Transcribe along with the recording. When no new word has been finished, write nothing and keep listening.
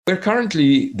We're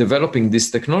currently developing this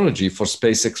technology for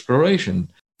space exploration.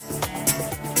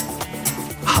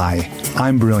 Hi,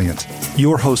 I'm Brilliant,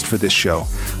 your host for this show.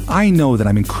 I know that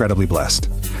I'm incredibly blessed.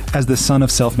 As the son of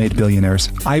self-made billionaires,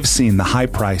 I've seen the high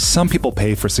price some people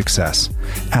pay for success,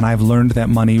 and I've learned that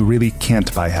money really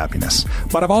can't buy happiness.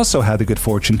 But I've also had the good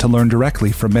fortune to learn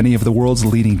directly from many of the world's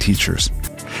leading teachers.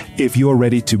 If you're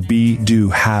ready to be,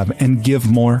 do, have, and give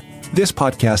more, this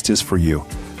podcast is for you.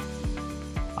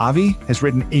 Avi has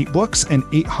written 8 books and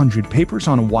 800 papers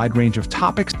on a wide range of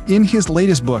topics. In his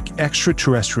latest book,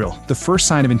 Extraterrestrial, The First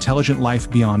Sign of Intelligent Life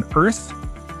Beyond Earth,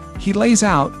 he lays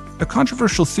out a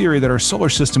controversial theory that our solar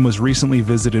system was recently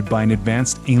visited by an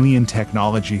advanced alien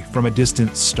technology from a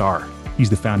distant star.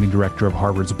 He's the founding director of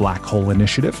Harvard's Black Hole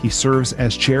Initiative. He serves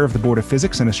as chair of the Board of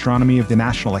Physics and Astronomy of the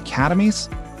National Academies.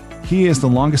 He is the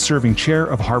longest-serving chair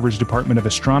of Harvard's Department of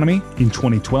Astronomy. In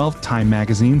 2012, Time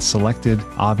magazine selected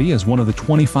Avi as one of the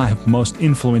 25 most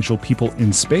influential people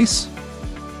in space.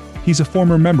 He's a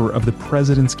former member of the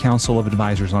President's Council of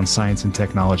Advisors on Science and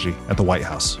Technology at the White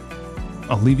House.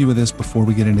 I'll leave you with this before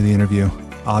we get into the interview.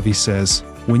 Avi says,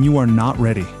 when you are not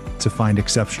ready to find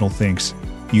exceptional things,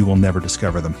 you will never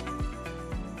discover them.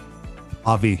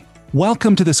 Avi,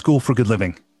 welcome to the School for Good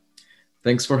Living.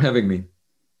 Thanks for having me.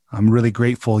 I'm really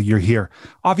grateful you're here.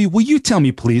 Avi, will you tell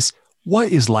me, please,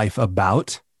 what is life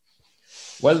about?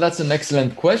 Well, that's an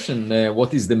excellent question.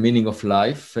 What is the meaning of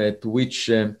life? To which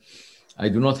I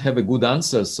do not have a good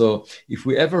answer. So if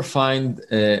we ever find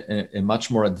a much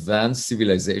more advanced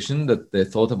civilization that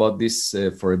thought about this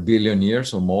for 1 billion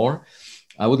years or more,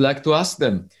 I would like to ask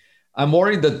them. I'm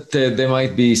worried that they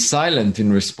might be silent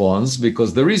in response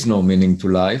because there is no meaning to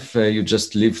life. You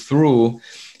just live through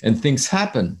and things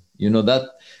happen. You know,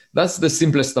 that's the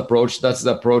simplest approach. That's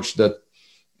the approach that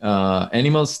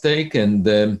animals take.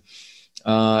 And,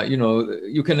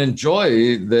 you can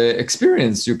enjoy the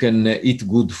experience. You can eat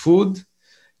good food.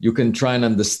 You can try and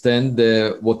understand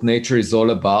what nature is all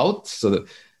about. So,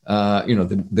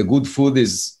 the good food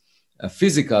is a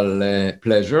physical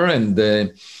pleasure, and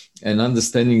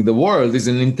understanding the world is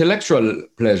an intellectual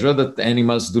pleasure that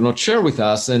animals do not share with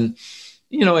us. And,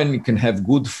 and you can have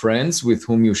good friends with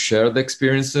whom you share the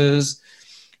experiences.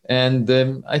 And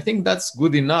I think that's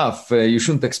good enough. You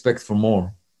shouldn't expect for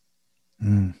more.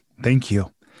 Thank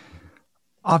you.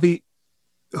 Avi,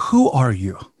 who are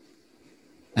you?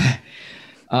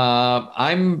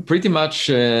 I'm pretty much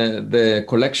the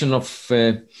collection of,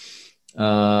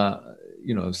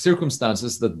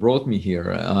 circumstances that brought me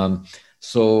here.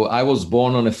 So I was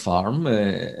born on a farm,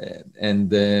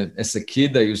 and as a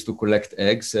kid, I used to collect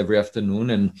eggs every afternoon,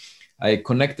 and I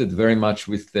connected very much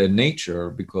with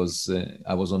nature because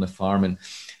I was on a farm, and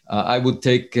I would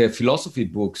take philosophy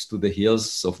books to the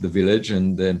hills of the village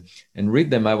and read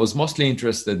them. I was mostly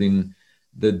interested in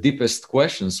the deepest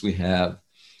questions we have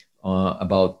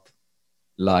about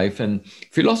life, and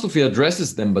philosophy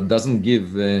addresses them but doesn't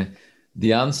give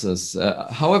the answers.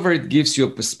 However, it gives you a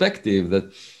perspective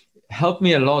that helped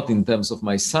me a lot in terms of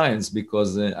my science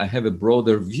because I have a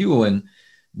broader view, and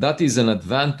that is an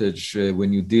advantage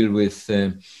when you deal with,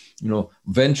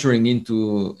 venturing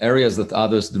into areas that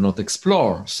others do not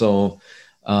explore. So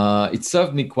it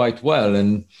served me quite well.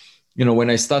 And, when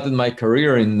I started my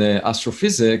career in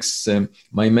astrophysics,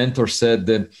 my mentor said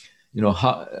that,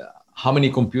 how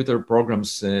many computer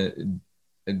programs do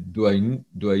I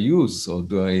use or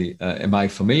am I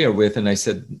familiar with? And I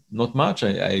said, not much.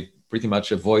 I pretty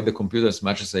much avoid the computer as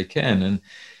much as I can.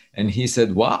 And he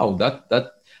said, wow,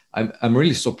 that I'm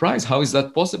really surprised. How is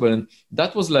that possible? And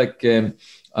that was like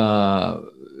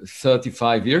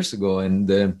 35 years ago. And,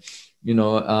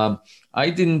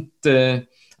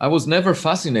 I was never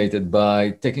fascinated by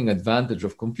taking advantage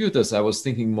of computers. I was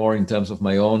thinking more in terms of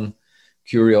my own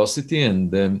curiosity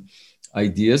and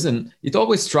ideas. And it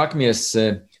always struck me as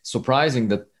surprising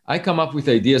that I come up with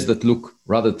ideas that look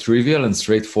rather trivial and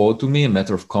straightforward to me, a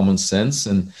matter of common sense.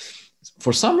 And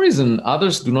for some reason,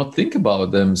 others do not think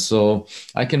about them. So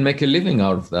I can make a living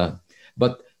out of that.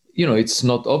 But, it's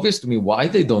not obvious to me why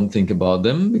they don't think about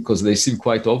them because they seem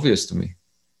quite obvious to me.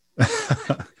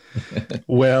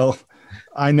 Well,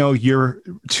 I know you're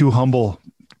too humble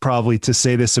probably to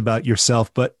say this about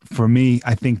yourself, but for me,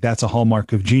 I think that's a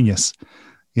hallmark of genius.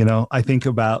 I think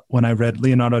about when I read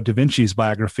Leonardo da Vinci's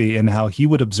biography and how he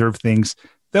would observe things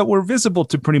that were visible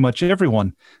to pretty much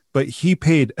everyone, but he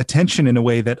paid attention in a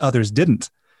way that others didn't.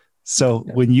 So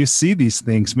when you see these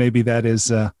things, maybe that is.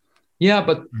 But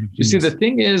you see, the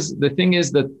thing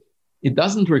is that it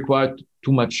doesn't require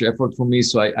too much effort for me.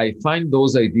 So I find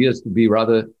those ideas to be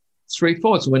rather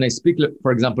straightforward. So when I speak,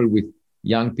 for example, with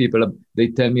young people, they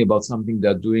tell me about something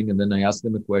they're doing, and then I ask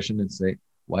them a question and say,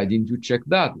 why didn't you check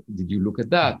that? Did you look at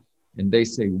that? And they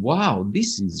say, wow, this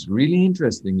is really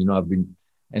interesting.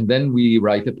 And then we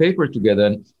write a paper together.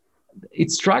 And it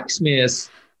strikes me as,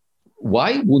 why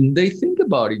wouldn't they think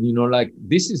about it? Like,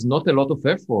 this is not a lot of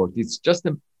effort. It's just,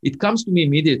 it comes to me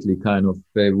immediately kind of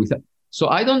so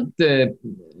I don't,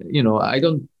 I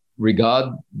don't regard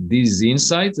these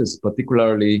insights as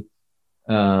particularly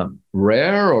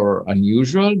rare or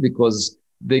unusual, because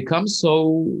they come so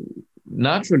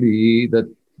naturally that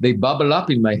they bubble up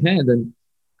in my head. And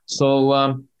so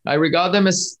I regard them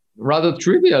as rather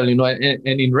trivial,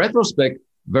 and in retrospect,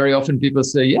 very often people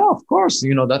say, yeah, of course,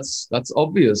 that's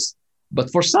obvious. But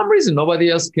for some reason, nobody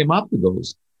else came up with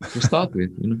those to start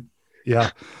with.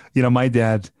 Yeah. My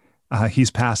dad,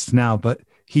 he's passed now, but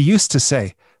he used to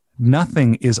say,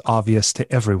 nothing is obvious to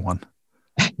everyone.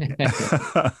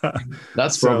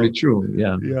 That's probably true.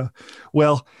 Yeah. Yeah.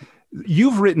 Well,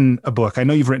 you've written a book. I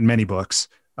know you've written many books,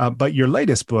 but your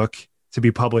latest book to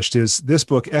be published is this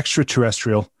book,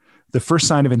 Extraterrestrial, The First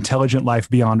Sign of Intelligent Life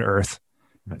Beyond Earth.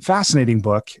 Right. Fascinating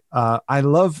book. I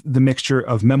love the mixture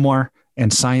of memoir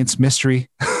and science mystery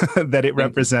that it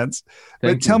represents.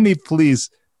 But tell me, please,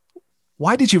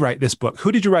 why did you write this book?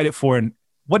 Who did you write it for? And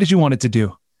what did you want it to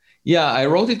do? Yeah, I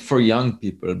wrote it for young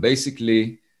people.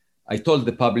 Basically, I told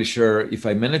the publisher, if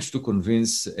I manage to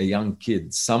convince a young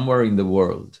kid somewhere in the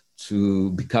world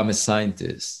to become a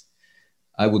scientist,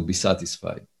 I would be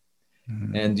satisfied.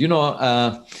 Mm-hmm. And,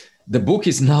 the book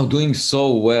is now doing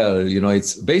so well.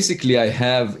 It's basically, I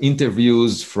have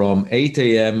interviews from 8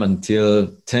 a.m. until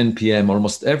 10 p.m.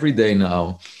 almost every day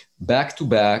now, back to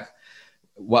back,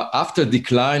 after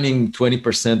declining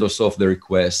 20% or so of the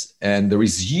requests. And there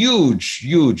is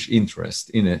huge interest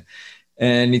in it.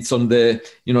 And it's on the,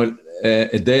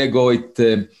 a day ago,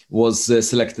 it was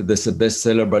selected as a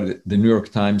bestseller by the New York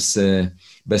Times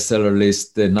bestseller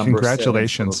list. Number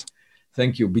Congratulations. 7.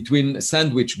 Thank you.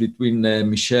 Sandwich between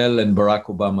Michelle and Barack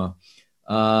Obama.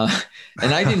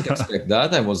 And I didn't expect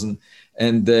that. I wasn't.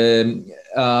 And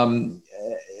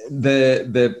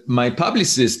my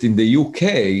publicist in the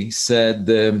UK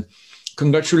said,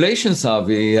 congratulations,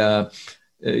 Avi.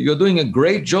 You're doing a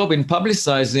great job in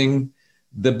publicizing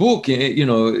the book,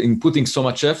 in putting so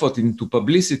much effort into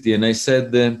publicity. And I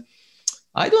said,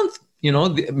 I don't,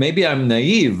 maybe I'm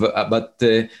naive, but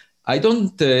I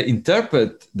don't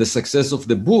interpret the success of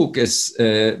the book as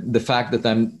the fact that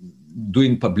I'm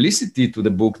doing publicity to the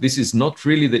book. This is not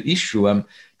really the issue. I'm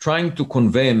trying to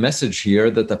convey a message here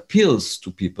that appeals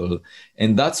to people.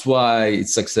 And that's why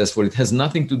it's successful. It has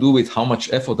nothing to do with how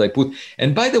much effort I put.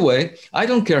 And by the way, I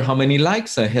don't care how many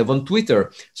likes I have on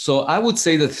Twitter. So I would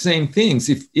say the same things,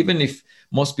 even if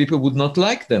most people would not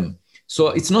like them. So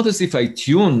it's not as if I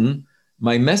tune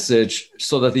my message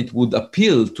so that it would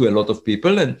appeal to a lot of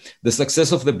people. And the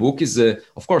success of the book is,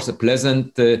 of course, a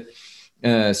pleasant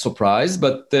surprise,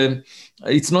 but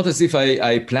it's not as if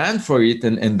I planned for it.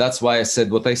 And that's why I said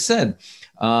what I said.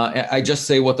 I just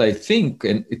say what I think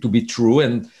and it to be true.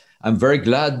 And I'm very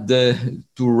glad to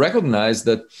recognize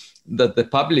that the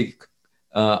public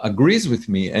agrees with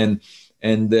me. And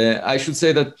I should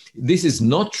say that this is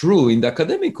not true in the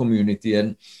academic community.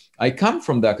 And I come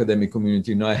from the academic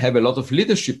community. I have a lot of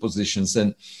leadership positions,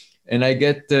 and I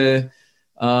get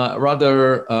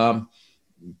rather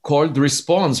cold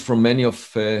response from many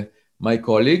of my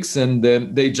colleagues, and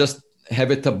they just have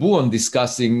a taboo on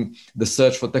discussing the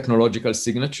search for technological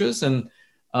signatures, and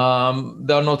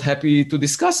they're not happy to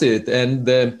discuss it. And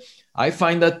I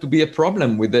find that to be a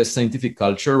problem with the scientific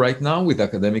culture right now, with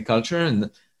academic culture, and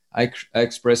I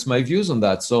express my views on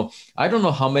that. So I don't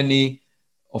know how many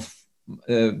of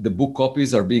the book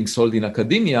copies are being sold in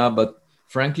academia, but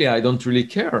frankly, I don't really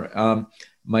care.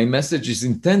 My message is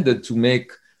intended to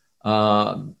make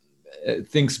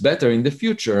things better in the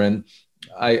future. And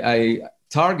I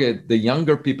target the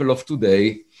younger people of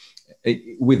today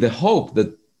with the hope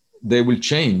that they will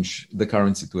change the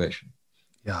current situation.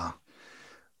 Yeah.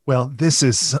 Well, this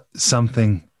is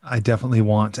something I definitely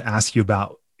want to ask you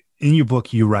about. In your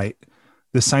book, you write,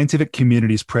 the scientific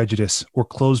community's prejudice or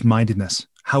closed-mindedness,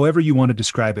 however you want to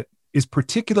describe it, is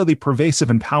particularly pervasive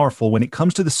and powerful when it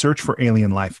comes to the search for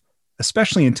alien life,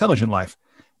 especially intelligent life.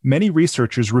 Many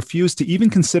researchers refuse to even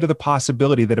consider the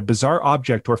possibility that a bizarre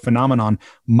object or phenomenon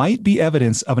might be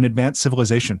evidence of an advanced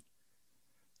civilization.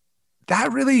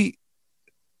 That really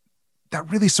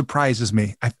surprises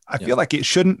me. I feel like it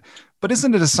shouldn't, but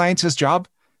isn't it a scientist's job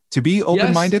to be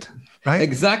open-minded? Yes, right?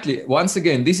 Exactly. Once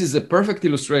again, this is a perfect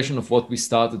illustration of what we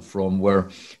started from, where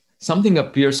something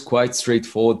appears quite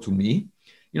straightforward to me.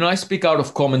 I speak out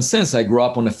of common sense. I grew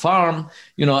up on a farm.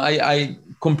 I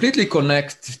completely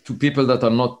connect to people that are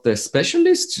not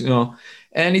specialists,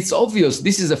 and it's obvious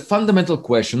this is a fundamental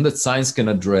question that science can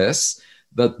address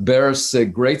that bears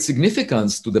great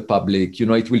significance to the public.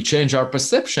 It will change our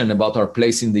perception about our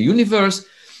place in the universe,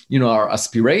 our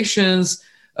aspirations.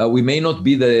 We may not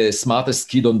be the smartest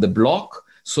kid on the block,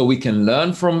 so we can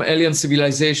learn from alien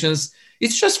civilizations.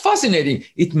 It's just fascinating.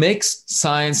 It makes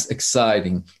science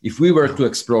exciting if we were to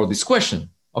explore this question.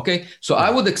 Okay, so I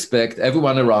would expect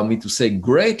everyone around me to say,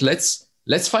 great, let's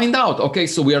find out. Okay,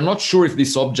 so we are not sure if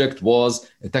this object was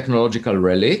a technological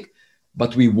relic,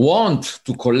 but we want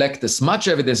to collect as much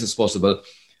evidence as possible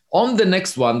on the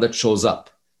next one that shows up.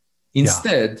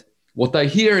 Instead, what I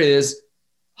hear is,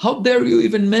 how dare you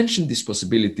even mention this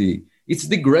possibility? It's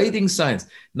degrading science.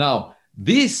 Now,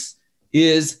 this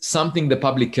is something the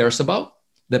public cares about.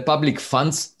 The public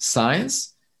funds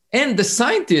science, and the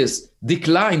scientists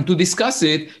decline to discuss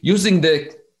it using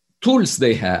the tools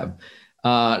they have,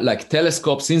 like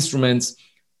telescopes, instruments,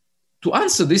 to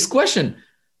answer this question.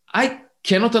 I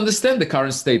cannot understand the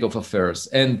current state of affairs.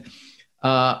 And,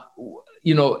 and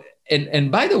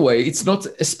by the way, it's not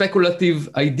a speculative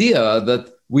idea that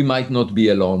we might not be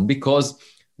alone, because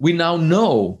we now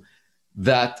know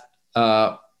that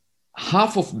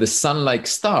half of the sun-like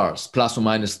stars, plus or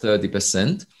minus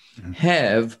 30%,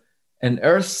 have an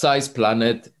Earth-sized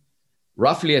planet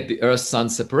roughly at the Earth-Sun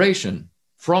separation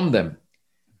from them.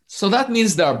 So that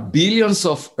means there are billions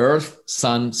of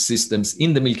Earth-Sun systems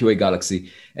in the Milky Way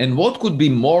galaxy. And what could be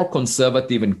more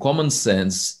conservative and common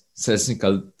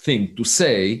sensical thing to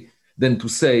say than to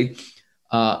say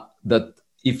that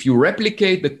if you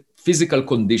replicate the physical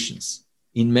conditions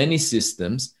in many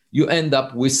systems, you end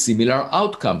up with similar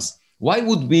outcomes. Why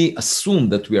would we assume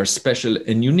that we are special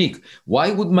and unique? Why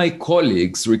would my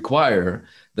colleagues require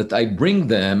that I bring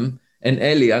them an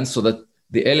alien so that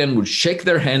the alien would shake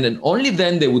their hand and only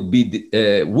then they would be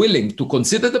willing to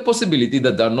consider the possibility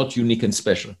that they're not unique and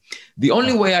special? The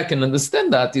only way I can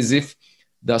understand that is if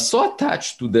they're so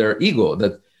attached to their ego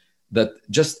that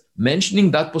just mentioning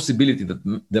that possibility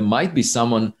that there might be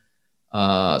someone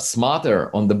smarter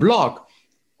on the block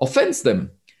offends them.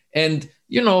 And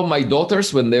my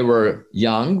daughters, when they were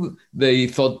young, they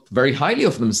thought very highly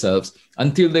of themselves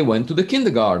until they went to the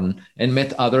kindergarten and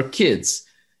met other kids.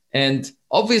 And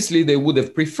obviously, they would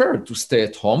have preferred to stay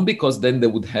at home because then they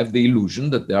would have the illusion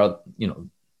that they are,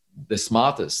 the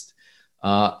smartest.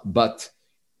 But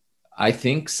I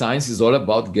think science is all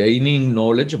about gaining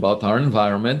knowledge about our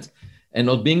environment and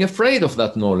not being afraid of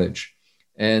that knowledge.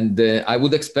 And I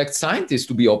would expect scientists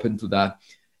to be open to that.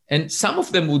 And some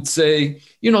of them would say,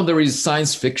 there is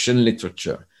science fiction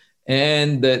literature,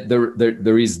 and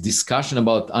there is discussion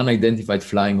about unidentified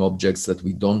flying objects that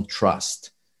we don't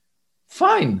trust.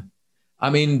 Fine. I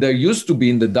mean, there used to be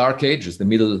in the Dark Ages, the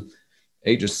Middle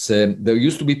Ages, there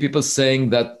used to be people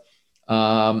saying that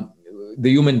the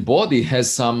human body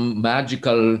has some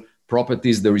magical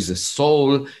properties. There is a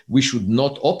soul. We should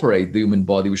not operate the human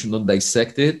body. We should not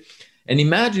dissect it. And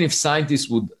imagine if scientists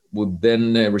would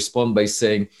then respond by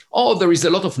saying, oh, there is a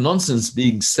lot of nonsense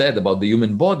being said about the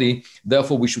human body,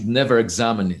 therefore we should never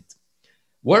examine it.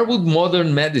 Where would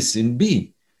modern medicine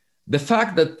be? The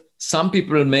fact that some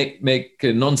people make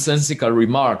nonsensical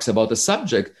remarks about a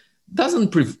subject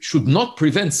should not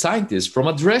prevent scientists from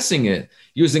addressing it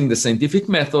using the scientific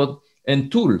method and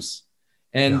tools.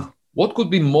 And what could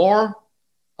be more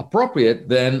appropriate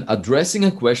than addressing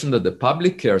a question that the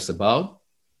public cares about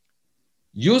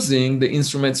using the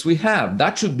instruments we have?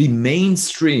 That should be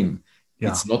mainstream.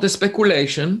 It's not a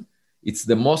speculation. It's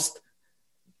the most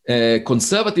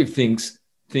conservative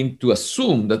thing to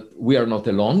assume that we are not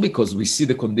alone, because we see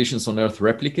the conditions on Earth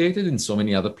replicated in so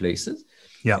many other places.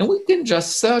 And we can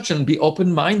just search and be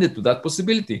open-minded to that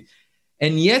possibility.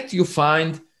 And yet you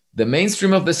find the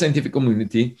mainstream of the scientific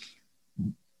community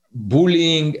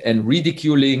bullying and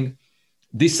ridiculing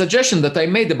the suggestion that I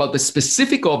made about a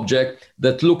specific object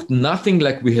that looked nothing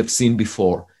like we have seen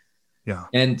before.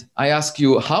 And I ask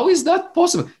you, how is that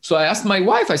possible? So I asked my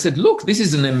wife, I said, look, this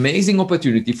is an amazing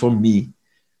opportunity for me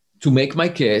to make my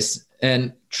case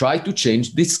and try to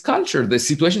change this culture. The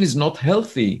situation is not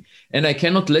healthy, and I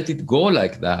cannot let it go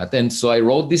like that. And so I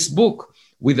wrote this book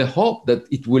with the hope that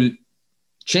it will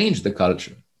change the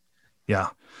culture.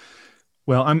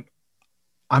 Well,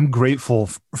 I'm grateful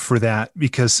for that,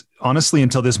 because honestly,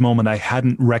 until this moment, I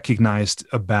hadn't recognized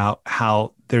about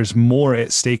how there's more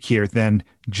at stake here than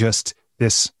just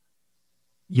this,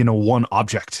 one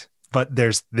object, but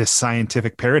there's this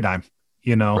scientific paradigm,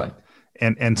 Right.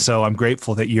 And so I'm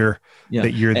grateful that you're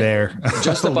there.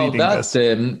 Just about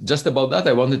that,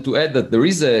 I wanted to add that there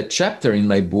is a chapter in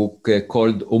my book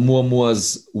called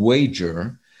Oumuamua's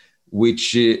Wager,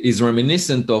 which is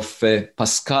reminiscent of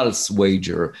Pascal's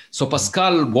wager. So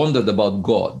Pascal wondered about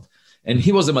God, and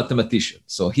he was a mathematician.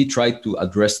 So he tried to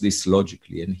address this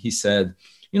logically. And he said,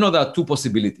 there are two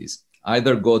possibilities.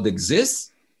 Either God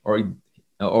exists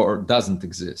or doesn't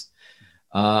exist.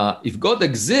 If God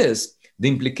exists, the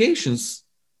implications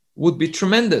would be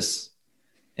tremendous.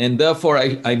 And therefore,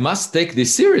 I must take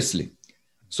this seriously.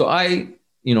 So I'm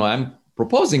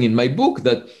proposing in my book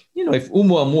that, if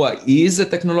Oumuamua is a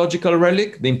technological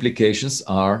relic, the implications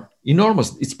are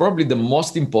enormous. It's probably the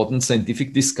most important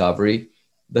scientific discovery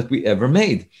that we ever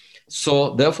made.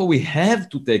 So therefore, we have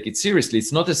to take it seriously.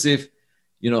 It's not as if,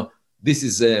 this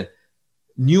is a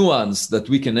nuance that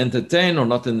we can entertain or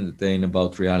not entertain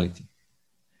about reality.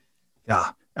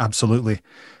 Yeah, absolutely.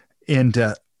 And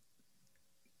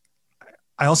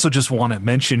I also just want to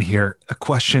mention here a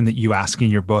question that you ask in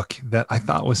your book that I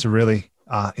thought was a really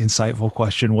insightful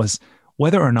question, was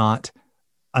whether or not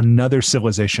another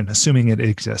civilization, assuming it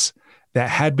exists, that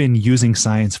had been using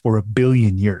science for 1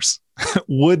 billion years,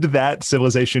 would that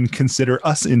civilization consider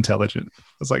us intelligent?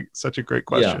 It's like such a great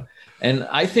question. Yeah. And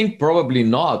I think probably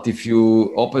not. If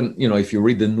you if you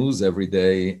read the news every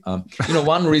day,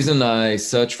 one reason I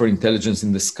search for intelligence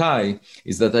in the sky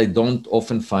is that I don't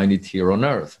often find it here on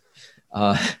Earth.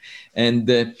 There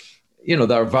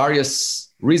are various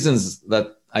reasons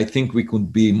that I think we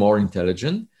could be more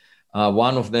intelligent.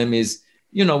 One of them is,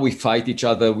 we fight each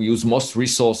other. We use most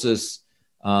resources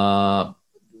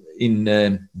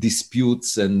in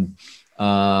disputes, and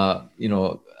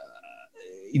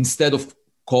instead of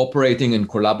cooperating and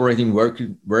collaborating,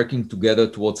 working together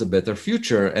towards a better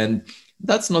future. And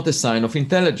that's not a sign of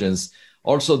intelligence.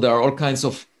 Also, there are all kinds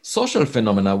of social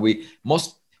phenomena.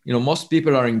 Most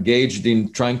people are engaged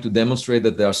in trying to demonstrate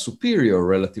that they are superior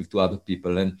relative to other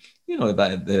people. And,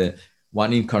 that the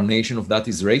one incarnation of that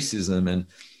is racism, and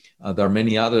there are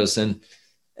many others. And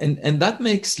that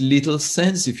makes little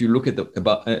sense if you look at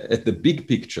the big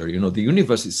picture. The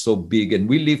universe is so big and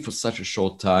we live for such a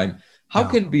short time. How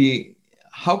can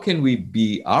we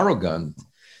be arrogant?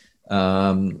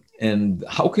 And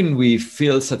how can we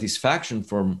feel satisfaction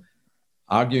from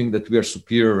arguing that we are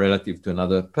superior relative to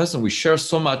another person? We share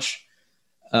so much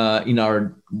in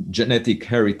our genetic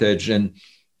heritage, and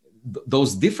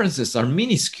those differences are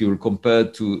minuscule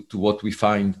compared to what we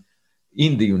find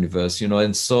in the universe,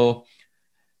 And so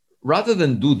rather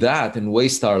than do that and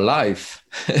waste our life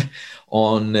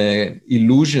on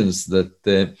illusions that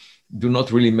do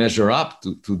not really measure up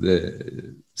to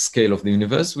the scale of the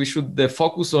universe, we should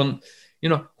focus on,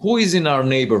 who is in our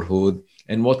neighborhood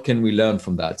and what can we learn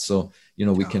from that. So,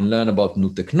 we can learn about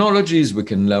new technologies. We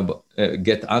can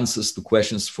get answers to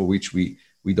questions for which we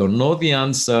don't know the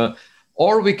answer.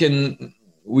 Or we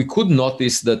could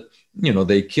notice that,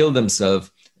 they kill themselves.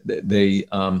 They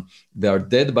are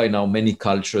dead by now, many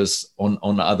cultures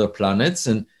on other planets.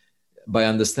 And by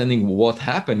understanding what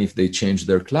happened if they changed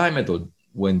their climate or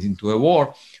went into a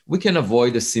war, we can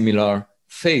avoid a similar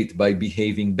fate by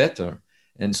behaving better.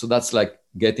 And so that's like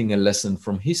getting a lesson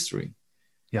from history.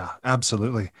 Yeah,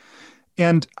 absolutely.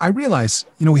 And I realize,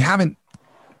 we haven't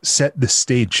set the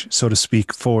stage, so to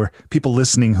speak, for people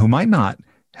listening who might not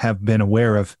have been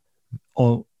aware of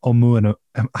Oumuamua.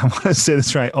 I want to say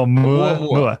this right.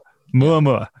 Oumuamua.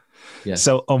 Yes.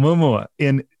 So Oumuamua,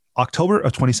 in October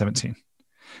of 2017,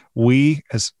 we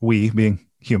being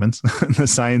humans, the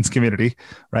science community,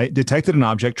 right, detected an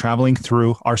object traveling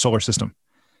through our solar system.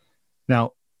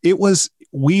 Now,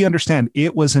 we understand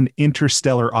it was an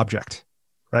interstellar object,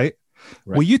 right?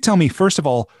 Will you tell me, first of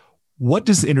all, what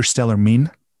does interstellar mean?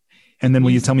 And then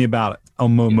will you tell me about it,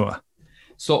 Oumuamua?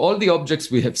 So all the objects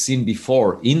we have seen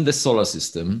before in the solar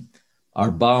system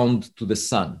are bound to the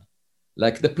sun.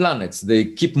 Like the planets, they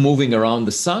keep moving around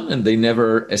the sun and they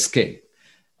never escape.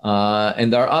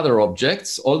 And there are other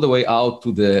objects all the way out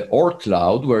to the Oort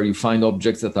cloud, where you find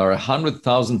objects that are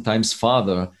 100,000 times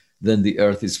farther than the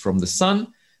Earth is from the sun.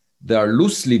 They are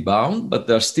loosely bound, but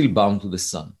they're still bound to the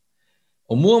sun.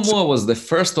 Oumuamua was the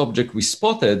first object we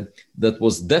spotted that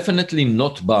was definitely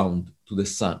not bound to the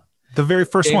sun. The very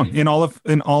first one in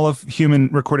all of human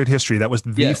recorded history. That was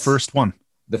the first one.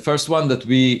 The first one that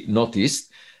we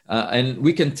noticed. And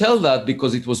we can tell that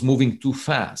because it was moving too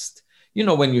fast.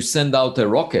 When you send out a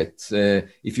rocket,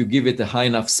 if you give it a high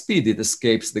enough speed, it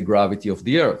escapes the gravity of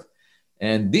the Earth.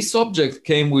 And this object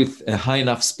came with a high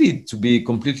enough speed to be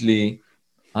completely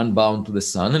unbound to the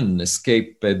sun and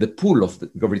escape the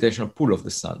gravitational pull of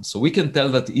the sun. So we can tell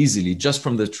that easily just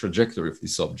from the trajectory of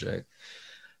this object.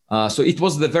 So it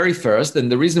was the very first.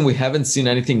 And the reason we haven't seen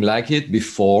anything like it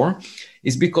before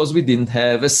is because we didn't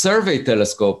have a survey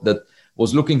telescope that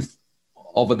was looking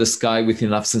over the sky with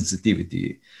enough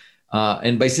sensitivity.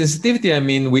 And by sensitivity, I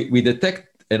mean we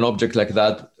detect an object like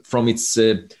that from its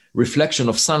reflection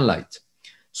of sunlight.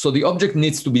 So the object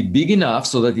needs to be big enough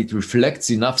so that it reflects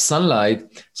enough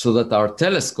sunlight so that our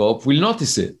telescope will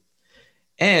notice it.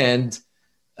 And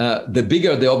the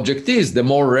bigger the object is, the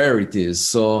more rare it is.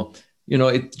 So,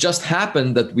 it just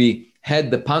happened that we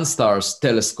had the Pan-STARRS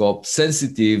telescope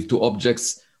sensitive to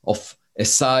objects of a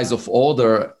size of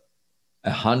order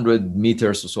 100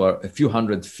 meters or so, a few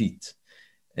hundred feet,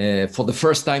 for the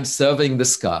first time surveying the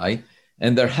sky.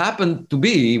 And there happened to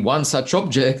be one such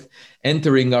object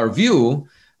entering our view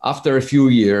after a few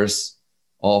years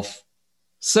of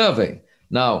survey.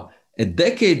 Now, a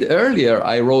decade earlier,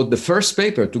 I wrote the first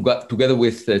paper together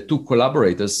with two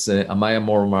collaborators, Amaya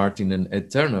Moore-Martin and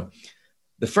Ed Turner.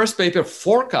 The first paper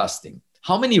forecasting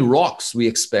how many rocks we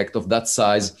expect of that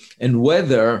size and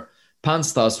whether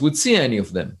Pan-STARRS would see any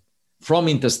of them from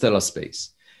interstellar space.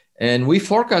 And we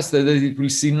forecasted that it will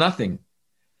see nothing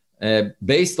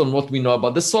based on what we know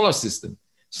about the solar system.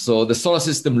 So the solar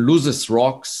system loses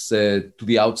rocks to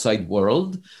the outside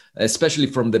world, especially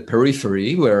from the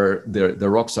periphery where the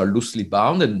rocks are loosely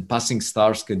bound and passing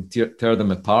stars can tear them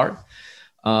apart.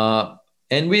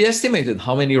 And we estimated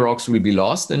how many rocks will be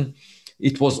lost. And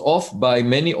it was off by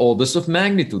many orders of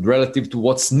magnitude relative to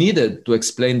what's needed to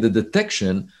explain the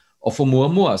detection of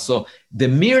Oumuamua. So the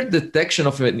mere detection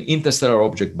of an interstellar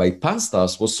object by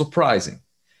Pan-STARRS was surprising.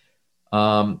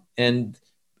 And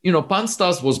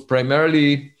Pan-STARRS was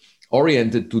primarily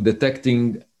oriented to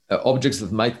detecting objects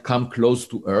that might come close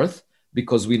to Earth,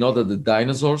 because we know that the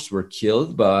dinosaurs were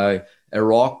killed by a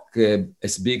rock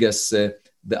as big as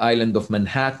the island of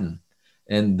Manhattan.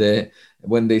 And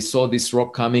when they saw this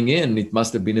rock coming in, it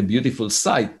must have been a beautiful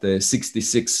sight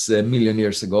 66 million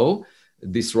years ago.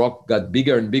 This rock got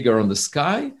bigger and bigger on the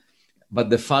sky, but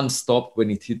the fun stopped when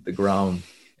it hit the ground.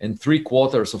 And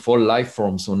 3/4 of all life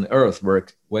forms on Earth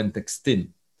went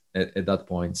extinct at that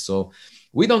point. So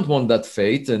we don't want that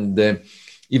fate. And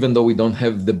even though we don't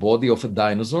have the body of a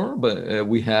dinosaur, but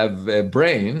we have a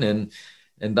brain, and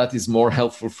that is more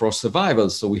helpful for survival.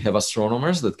 So we have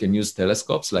astronomers that can use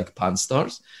telescopes like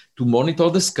Pan-STARRS to monitor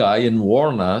the sky and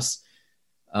warn us.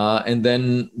 And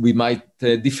then we might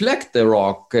deflect the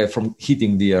rock from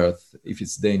hitting the Earth if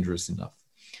it's dangerous enough.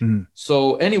 Mm-hmm.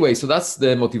 So anyway, so that's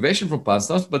the motivation for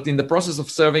Pan-STARRS. But in the process of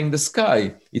surveying the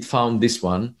sky, it found this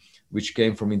one, which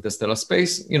came from interstellar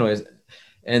space,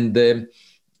 and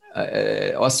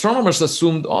astronomers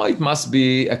assumed, it must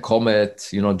be a comet,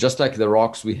 just like the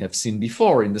rocks we have seen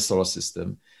before in the solar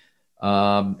system.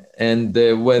 And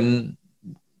when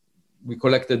we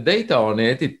collected data on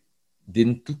it, it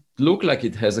didn't look like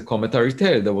it has a cometary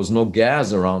tail. There was no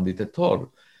gas around it at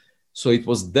all. So it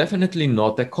was definitely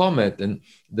not a comet. And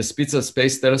the Spitzer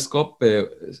Space Telescope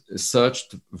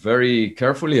searched very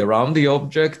carefully around the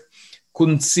object,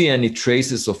 couldn't see any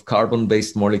traces of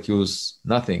carbon-based molecules,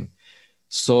 nothing.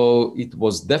 So it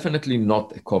was definitely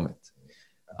not a comet.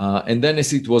 And then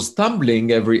as it was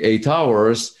tumbling every 8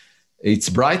 hours, its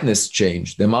brightness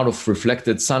changed. The amount of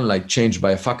reflected sunlight changed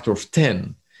by a factor of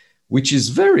 10, which is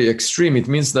very extreme. It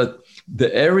means that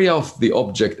the area of the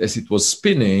object as it was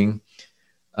spinning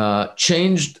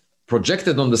changed,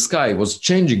 projected on the sky, was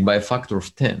changing by a factor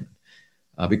of 10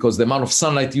 because the amount of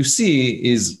sunlight you see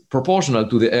is proportional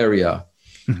to the area.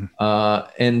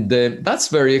 Mm-hmm. And that's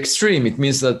very extreme. It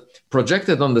means that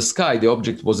projected on the sky, the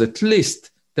object was at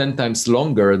least 10 times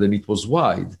longer than it was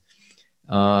wide.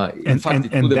 In fact,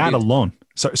 and that alone,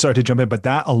 sorry to jump in, but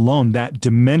that alone, that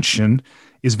dimension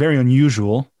is very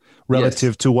unusual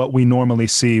relative to what we normally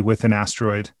see with an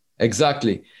asteroid.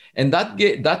 Exactly. And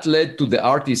that led to the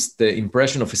artist's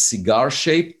impression of a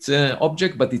cigar-shaped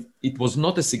object, but it was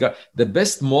not a cigar. The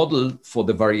best model for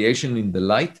the variation in the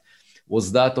light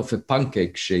was that of a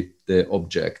pancake-shaped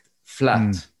object,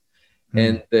 flat.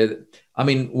 And I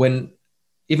mean,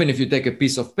 even if you take a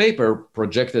piece of paper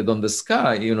projected on the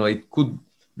sky, it could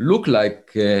look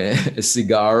like a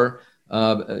cigar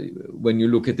when you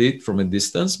look at it from a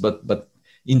distance, but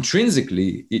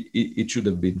intrinsically, it should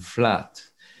have been flat.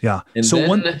 Yeah. And so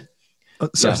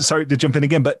sorry to jump in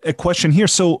again, but a question here.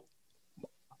 So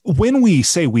when we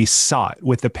say we saw it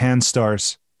with the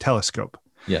Pan-STARRS telescope,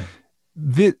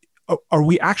 are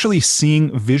we actually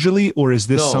seeing visually, or is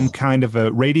this some kind of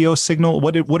a radio signal?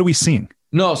 What are we seeing?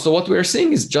 No, so what we're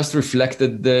seeing is just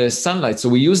reflected the sunlight. So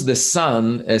we use the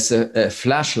sun as a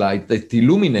flashlight that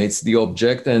illuminates the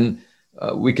object, and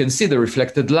we can see the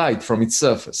reflected light from its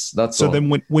surface. That's so all.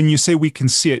 Then when you say we can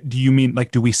see it, do you mean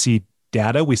do we see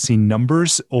data? We see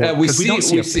numbers, or because we don't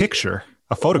see a picture,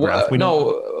 a photograph.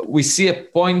 We see a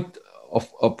point of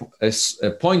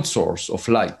a point source of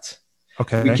light.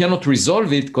 Okay. We cannot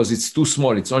resolve it because it's too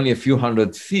small. It's only a few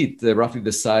hundred feet, roughly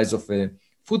the size of a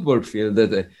football field,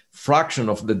 at a fraction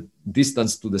of the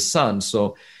distance to the sun.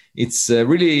 So it's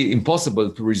really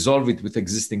impossible to resolve it with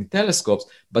existing telescopes.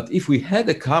 But if we had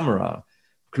a camera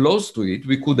close to it,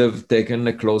 we could have taken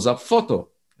a close-up photo.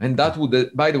 And that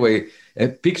would, by the way, a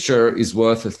picture is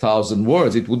worth 1,000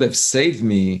 words. It would have saved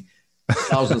me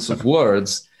thousands of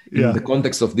words in the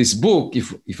context of this book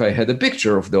if I had a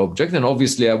picture of the object. And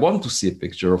obviously I want to see a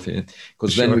picture of it,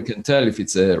 because then we can tell if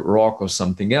it's a rock or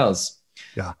something else.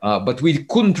 Yeah. But we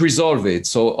couldn't resolve it.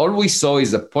 So all we saw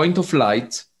is a point of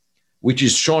light, which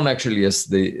is shown actually as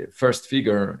the first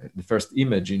figure, the first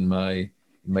image in my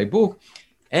book.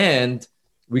 And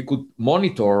we could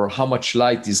monitor how much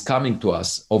light is coming to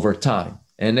us over time.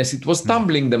 And as it was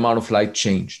tumbling, the amount of light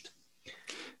changed.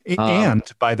 And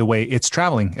by the way, it's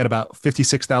traveling at about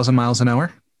 56,000 miles an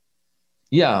hour.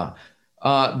 Yeah,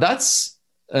 that's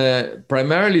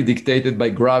primarily dictated by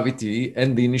gravity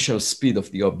and the initial speed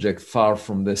of the object far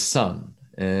from the sun.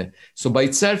 So by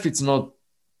itself, it's not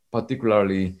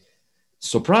particularly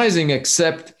surprising,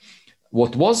 except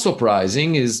what was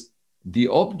surprising is the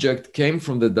object came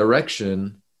from the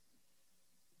direction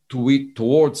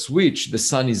towards which the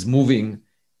sun is moving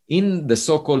in the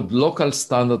so-called local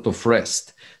standard of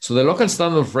rest. So the local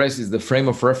standard of rest is the frame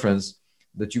of reference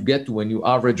that you get to when you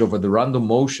average over the random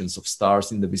motions of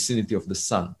stars in the vicinity of the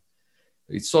sun.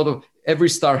 It's sort of, every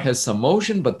star has some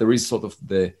motion, but there is sort of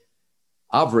the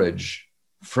average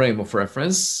frame of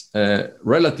reference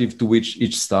relative to which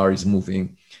each star is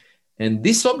moving. And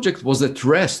this object was at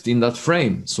rest in that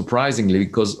frame, surprisingly,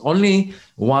 because only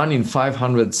 1 in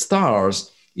 500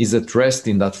 stars is at rest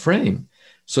in that frame.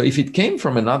 So if it came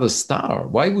from another star,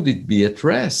 why would it be at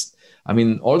rest? I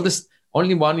mean,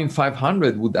 only 1 in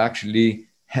 500 would actually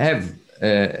have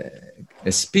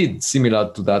a speed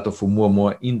similar to that of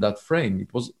Oumuamua in that frame.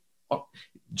 It was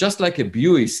just like a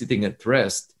buoy sitting at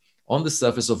rest on the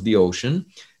surface of the ocean,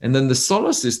 and then the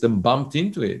solar system bumped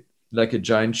into it like a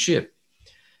giant ship.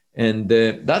 And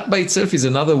that by itself is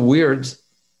another weird,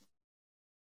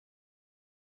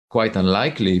 quite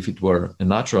unlikely if it were a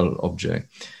natural object.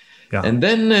 Yeah. And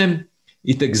then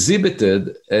it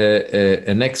exhibited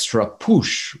an extra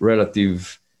push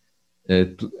relative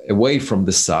away from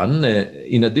the sun,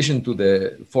 in addition to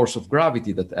the force of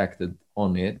gravity that acted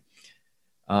on it.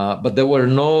 But there were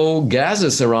no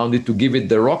gases around it to give it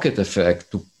the rocket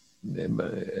effect to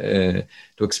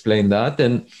explain that.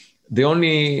 And the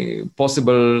only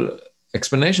possible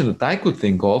explanation that I could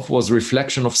think of was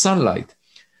reflection of sunlight.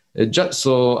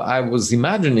 So I was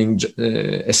imagining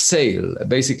a sail,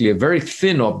 basically a very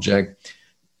thin object,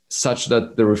 such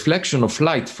that the reflection of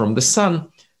light from the sun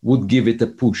would give it a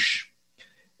push.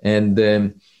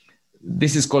 And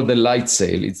this is called the light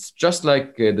sail. It's just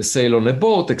like the sail on a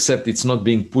boat, except it's not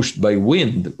being pushed by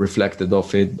wind reflected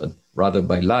off it, but rather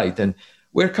by light. And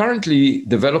we're currently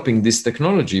developing this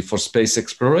technology for space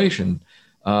exploration.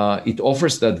 It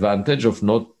offers the advantage of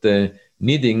not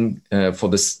needing for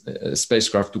the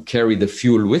spacecraft to carry the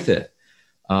fuel with it.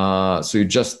 So you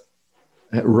just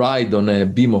ride on a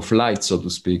beam of light, so to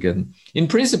speak. And in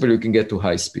principle, you can get to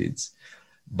high speeds.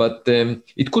 But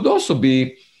it could also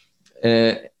be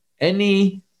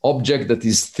any object that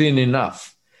is thin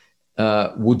enough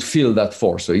would feel that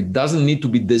force. So it doesn't need to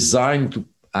be designed to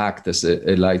act as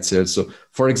a light sail. So,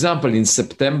 for example, in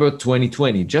September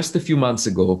 2020, just a few months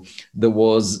ago, there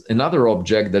was another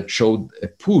object that showed a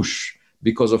push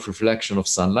because of reflection of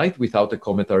sunlight without a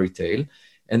cometary tail.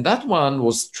 And that one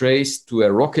was traced to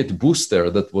a rocket booster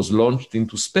that was launched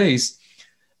into space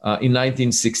in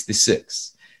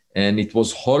 1966. And it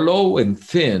was hollow and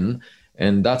thin,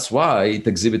 and that's why it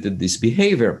exhibited this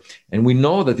behavior. And we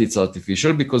know that it's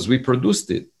artificial because we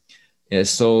produced it.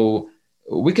 So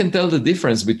we can tell the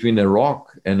difference between a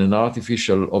rock and an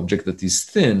artificial object that is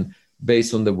thin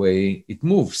based on the way it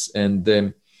moves. And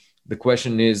the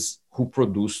question is, who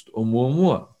produced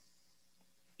Oumuamua?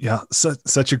 Yeah,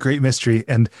 such a great mystery.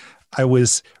 And I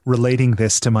was relating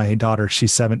this to my daughter.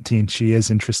 She's 17. She is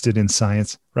interested in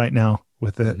science right now,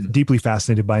 deeply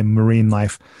fascinated by marine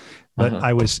life. But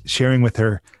I was sharing with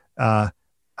her, I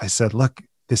said, look,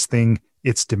 this thing,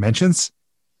 its dimensions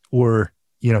were,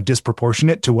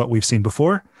 disproportionate to what we've seen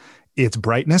before. Its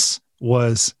brightness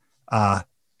was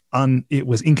it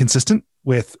was inconsistent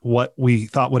with what we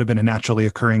thought would have been a naturally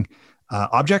occurring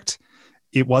object.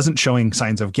 It wasn't showing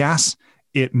signs of gas.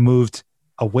 It moved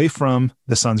away from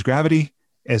the sun's gravity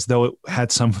as though it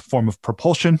had some form of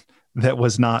propulsion that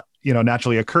was not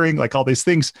naturally occurring, like all these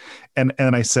things. And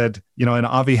I said, and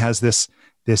Avi has this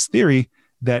theory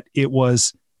that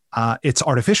it's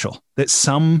artificial, that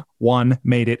someone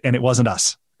made it and it wasn't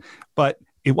us. But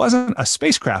it wasn't a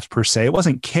spacecraft per se. It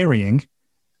wasn't carrying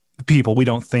people, we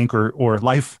don't think, or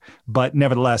life, but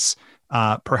nevertheless,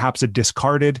 perhaps a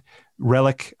discarded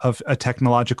relic of a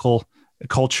technological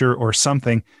culture or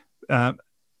something.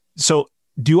 So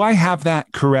do I have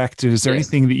that correct? Is there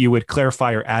anything that you would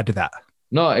clarify or add to that?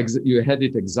 No, you had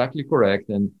it exactly correct.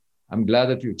 And I'm glad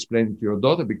that you explained it to your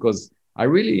daughter, because I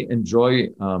really enjoy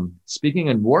speaking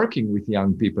and working with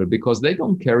young people, because they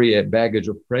don't carry a baggage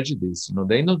of prejudice.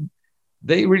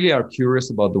 They really are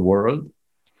curious about the world.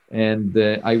 And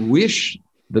I wish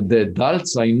that the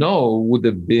adults I know would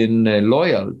have been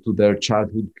loyal to their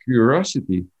childhood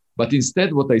curiosity. But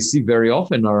instead, what I see very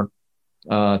often are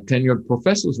tenured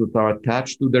professors that are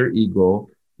attached to their ego,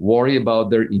 worry about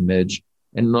their image,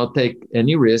 and not take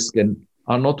any risk, and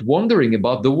are not wondering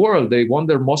about the world. They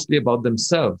wonder mostly about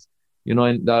themselves,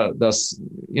 and thus,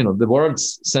 the world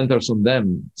centers on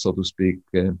them, so to speak.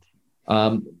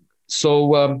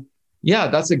 Yeah,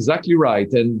 that's exactly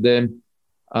right. And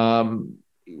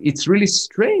it's really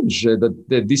strange that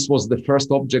this was the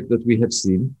first object that we have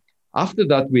seen. After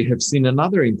that, we have seen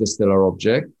another interstellar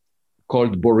object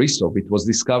called Borisov. It was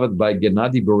discovered by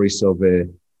Gennady Borisov,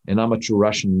 an amateur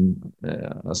Russian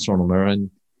astronomer,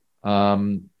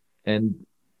 and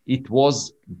it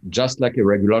was just like a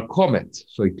regular comet.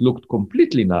 So it looked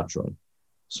completely natural.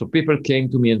 So people came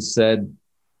to me and said,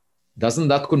 doesn't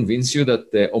that convince you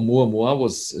that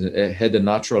Oumuamua had a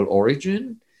natural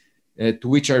origin? To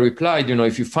which I replied,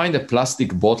 if you find a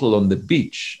plastic bottle on the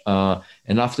beach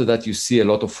and after that you see a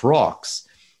lot of rocks,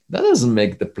 that doesn't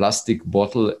make the plastic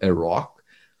bottle a rock.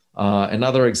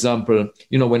 Another example,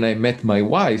 when I met my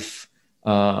wife,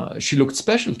 she looked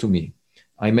special to me.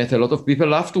 I met a lot of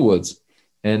people afterwards,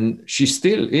 and she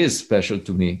still is special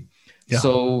to me. Yeah.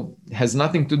 So it has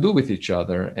nothing to do with each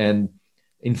other. And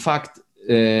in fact,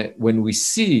 when we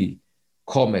see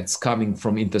comets coming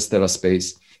from interstellar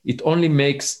space, it only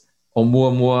makes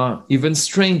Oumuamua even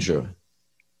stranger.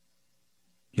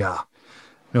 Yeah,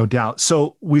 no doubt.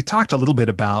 So we talked a little bit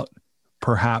about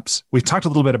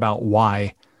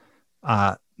why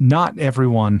not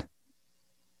everyone,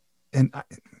 and I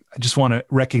just want to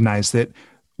recognize that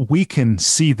we can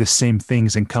see the same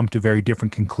things and come to very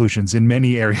different conclusions in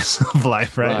many areas of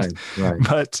life, right? Right.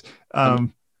 But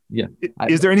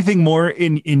is there anything more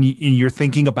in your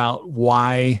thinking about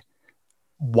why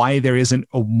there isn't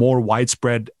a more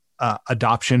widespread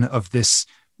adoption of this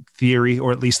theory,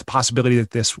 or at least the possibility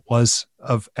that this was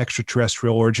of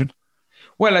extraterrestrial origin?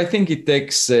 Well, I think it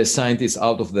takes scientists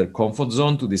out of their comfort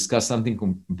zone to discuss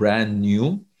something brand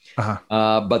new.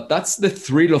 But that's the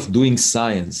thrill of doing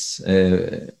science.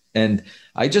 And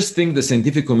I just think the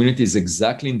scientific community is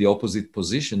exactly in the opposite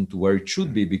position to where it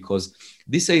should be, because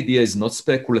this idea is not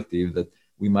speculative, that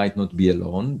we might not be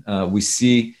alone. We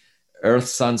see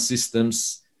Earth-Sun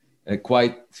systems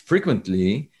quite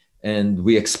frequently, and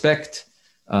we expect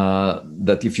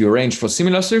that if you arrange for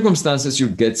similar circumstances, you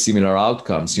get similar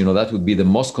outcomes. That would be the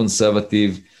most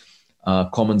conservative,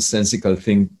 commonsensical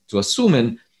thing to assume.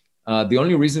 And the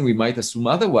only reason we might assume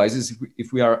otherwise is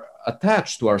if we are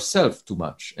attached to ourselves too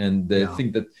much, and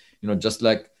think that, just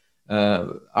like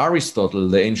Aristotle,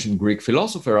 the ancient Greek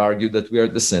philosopher, argued that we are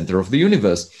at the center of the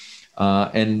universe.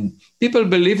 And people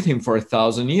believed him for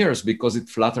 1,000 years because it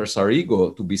flatters our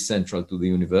ego to be central to the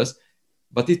universe.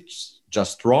 But it's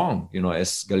just wrong,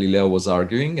 as Galileo was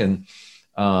arguing. And,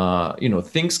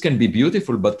 things can be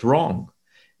beautiful, but wrong.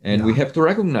 And we have to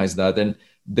recognize that. And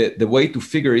the way to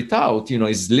figure it out,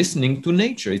 is listening to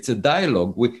nature. It's a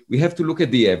dialogue. We have to look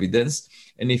at the evidence.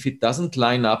 And if it doesn't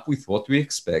line up with what we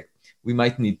expect, we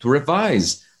might need to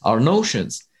revise our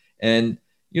notions. And,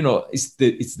 it's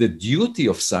the duty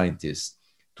of scientists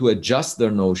to adjust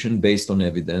their notion based on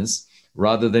evidence,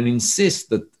 rather than insist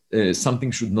that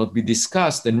something should not be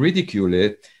discussed and ridicule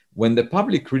it when the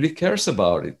public really cares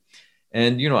about it.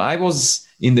 And, I was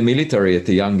in the military at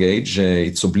a young age.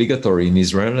 It's obligatory in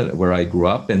Israel, where I grew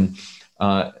up. And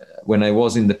when I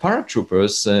was in the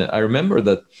paratroopers, I remember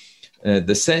that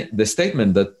the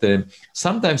statement that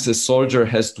sometimes a soldier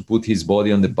has to put his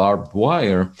body on the barbed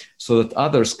wire so that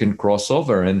others can cross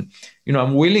over. And,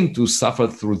 I'm willing to suffer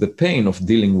through the pain of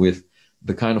dealing with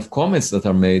the kind of comments that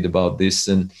are made about this,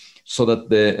 and so that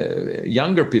the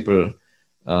younger people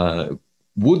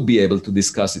would be able to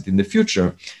discuss it in the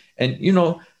future. And,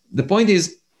 the point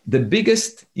is, the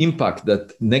biggest impact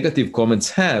that negative comments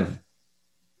have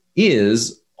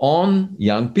is on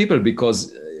young people,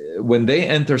 because when they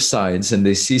enter science and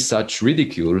they see such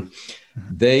ridicule,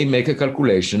 they make a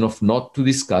calculation of not to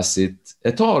discuss it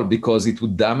at all because it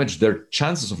would damage their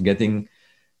chances of getting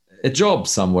a job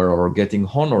somewhere or getting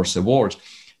honors, awards.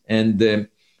 And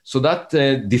so that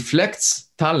deflects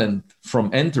talent from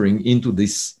entering into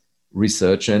this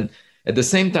research. And at the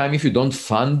same time, if you don't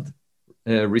fund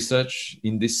research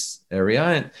in this area,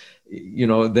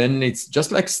 and then it's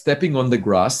just like stepping on the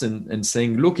grass and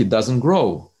saying, look, it doesn't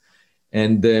grow.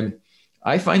 And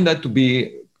I find that to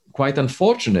be quite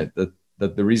unfortunate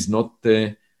that there is not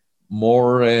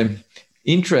more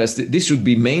interest. This should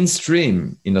be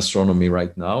mainstream in astronomy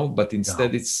right now, but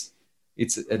instead it's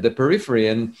at the periphery.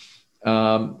 And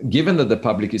given that the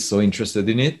public is so interested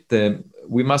in it,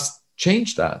 we must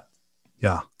change that.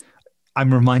 Yeah.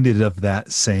 I'm reminded of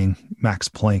that saying, Max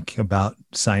Planck, about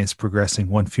science progressing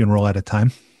one funeral at a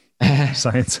time.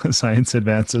 Science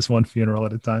advances one funeral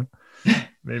at a time.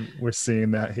 Maybe we're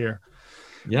seeing that here.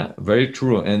 Yeah, very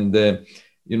true. And,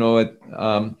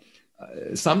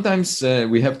 sometimes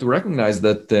we have to recognize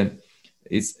that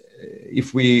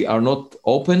if we are not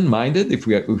open-minded, if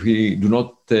we do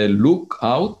not look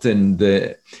out, and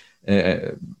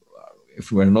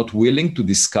if we are not willing to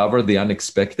discover the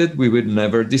unexpected, we will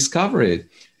never discover it.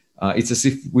 It's as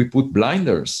if we put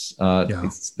blinders.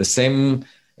 It's the same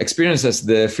experience as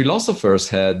the philosophers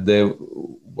had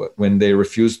when they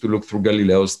refused to look through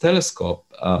Galileo's telescope.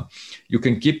 You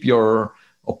can keep your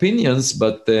opinions,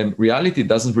 but reality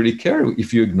doesn't really care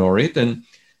if you ignore it. And,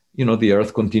 the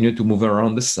Earth continue to move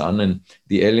around the sun, and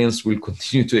the aliens will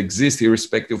continue to exist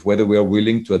irrespective of whether we are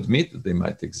willing to admit that they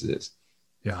might exist.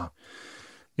 Yeah.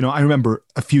 I remember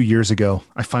a few years ago,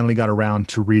 I finally got around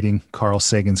to reading Carl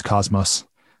Sagan's Cosmos.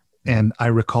 And I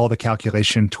recall the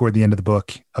calculation toward the end of the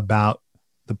book about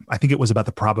I think it was about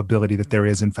the probability that there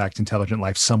is, in fact, intelligent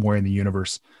life somewhere in the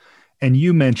universe. And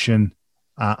you mention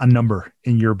a number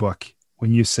in your book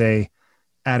when you say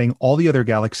adding all the other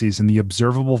galaxies in the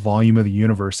observable volume of the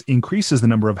universe increases the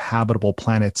number of habitable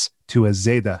planets to a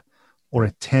zeta, or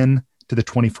a 10 to the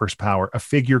 21st power, a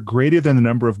figure greater than the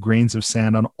number of grains of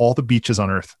sand on all the beaches on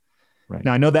Earth. Right.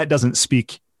 Now, I know that doesn't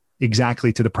speak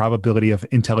exactly to the probability of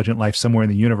intelligent life somewhere in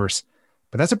the universe,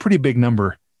 but that's a pretty big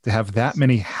number to have that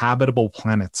many habitable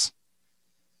planets.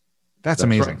 That's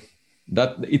amazing. Right.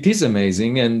 That it is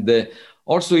amazing, and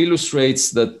also illustrates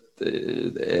that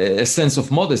a sense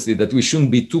of modesty, that we shouldn't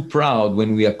be too proud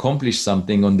when we accomplish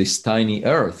something on this tiny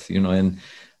Earth, and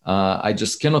I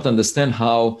just cannot understand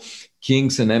how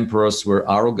kings and emperors were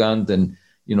arrogant, and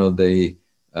they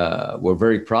were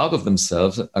very proud of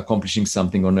themselves accomplishing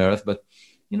something on Earth. But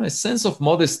a sense of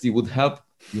modesty would help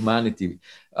humanity.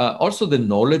 Also, the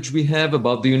knowledge we have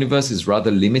about the universe is rather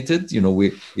limited.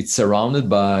 It's surrounded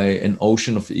by an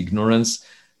ocean of ignorance.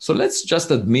 So let's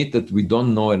just admit that we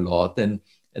don't know a lot, and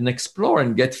explore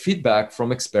and get feedback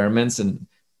from experiments and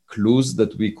clues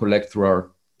that we collect through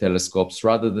our telescopes,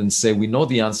 rather than say we know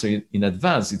the answer in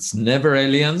advance. It's never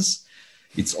aliens.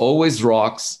 It's always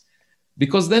rocks,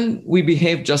 because then we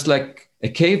behave just like a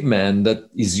caveman that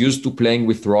is used to playing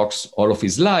with rocks all of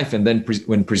his life, and then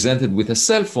when presented with a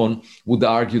cell phone, would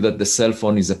argue that the cell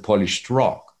phone is a polished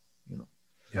rock.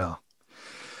 Yeah.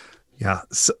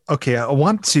 So, okay, I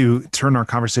want to turn our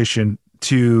conversation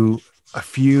to a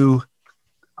few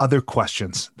other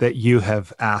questions that you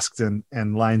have asked and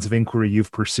lines of inquiry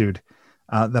you've pursued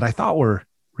that I thought were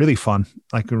really fun,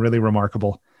 like really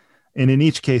remarkable. And in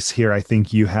each case here, I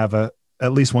think you have at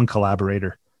least one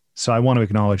collaborator. So I want to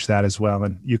acknowledge that as well.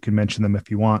 And you can mention them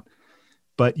if you want.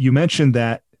 But you mentioned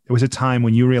that there was a time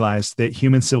when you realized that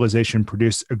human civilization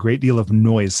produced a great deal of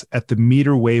noise at the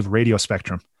meter wave radio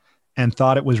spectrum, and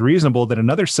thought it was reasonable that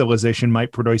another civilization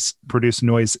might produce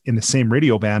noise in the same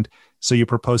radio band. So you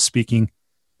proposed speaking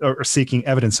or seeking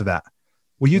evidence of that.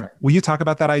 Will you talk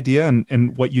about that idea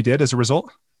and what you did as a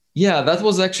result? Yeah, that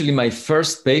was actually my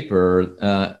first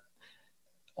paper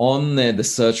on the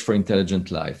search for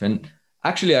intelligent life. And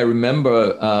actually, I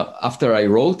remember after I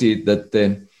wrote it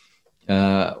that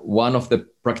one of the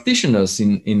practitioners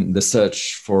in the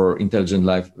search for intelligent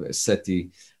life,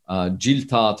 SETI, Jill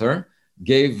Tarter,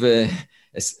 gave a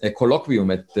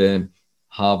colloquium at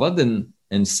Harvard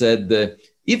and said,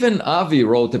 even Avi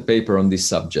wrote a paper on this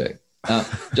subject.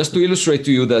 Just to illustrate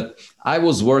to you that I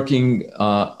was working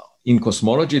in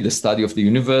cosmology, the study of the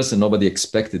universe, and nobody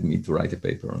expected me to write a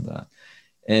paper on that.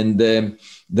 And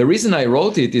the reason I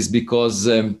wrote it is because,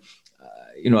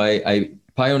 I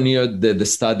pioneered the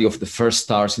study of the first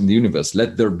stars in the universe.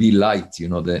 Let there be light,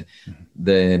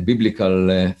 the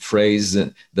biblical phrase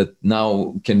that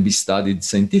now can be studied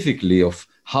scientifically, of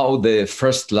how the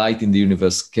first light in the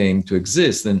universe came to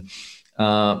exist. And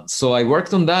So I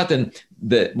worked on that, and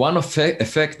the one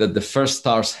effect that the first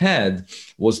stars had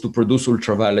was to produce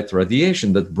ultraviolet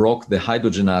radiation that broke the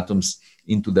hydrogen atoms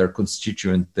into their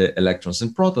constituent electrons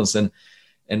and protons. And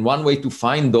one way to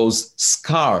find those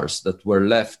scars that were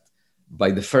left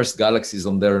by the first galaxies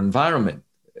on their environment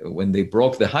when they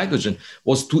broke the hydrogen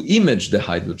was to image the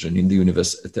hydrogen in the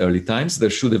universe at early times. There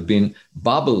should have been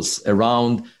bubbles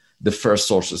around the first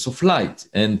sources of light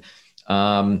and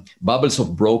bubbles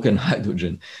of broken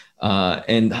hydrogen.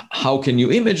 And how can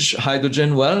you image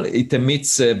hydrogen? Well, it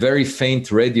emits a very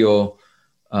faint radio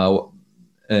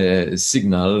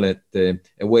signal at a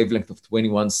wavelength of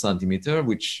 21 centimeter,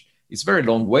 which is very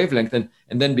long wavelength. And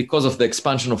then because of the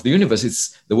expansion of the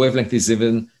universe, the wavelength is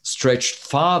even stretched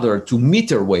farther to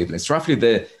meter wavelengths, roughly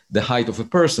the height of a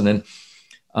person. And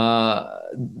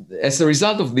as a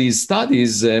result of these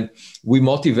studies, we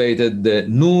motivated the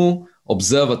new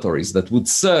observatories that would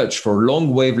search for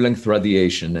long wavelength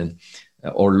radiation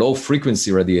or low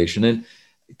frequency radiation. And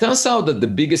it turns out that the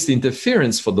biggest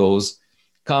interference for those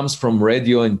comes from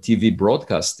radio and TV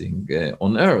broadcasting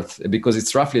on Earth, because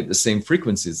it's roughly at the same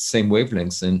frequencies, same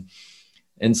wavelengths.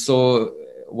 And so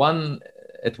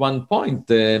at one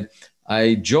point,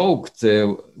 I joked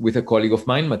with a colleague of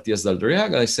mine, Matthias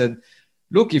Daldriaga. I said,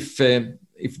 look, if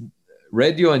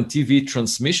radio and TV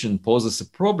transmission poses a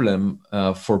problem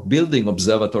for building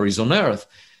observatories on Earth,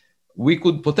 we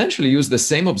could potentially use the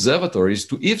same observatories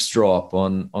to eavesdrop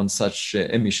on such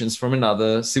emissions from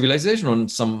another civilization on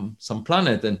some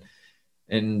planet.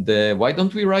 And why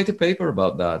don't we write a paper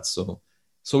about that? So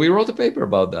we wrote a paper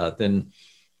about that. And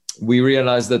we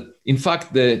realized that, in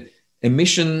fact, the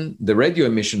radio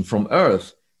emission from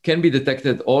Earth can be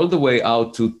detected all the way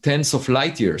out to tens of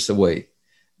light years away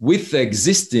with the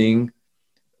existing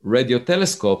radio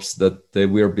telescopes that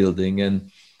we're building.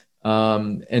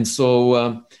 And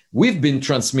so we've been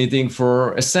transmitting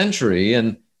for a century.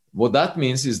 And what that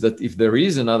means is that if there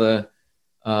is another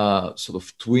sort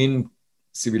of twin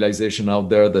civilization out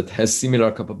there that has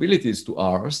similar capabilities to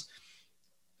ours,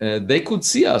 they could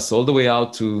see us all the way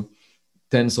out to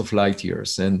tens of light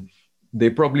years. And they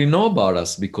probably know about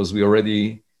us because we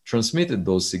already transmitted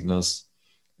those signals.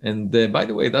 And by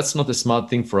the way, that's not a smart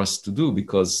thing for us to do,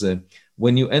 because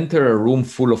when you enter a room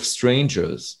full of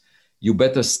strangers, you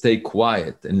better stay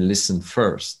quiet and listen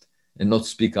first and not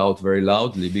speak out very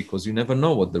loudly, because you never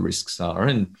know what the risks are.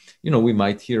 And, we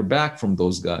might hear back from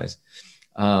those guys.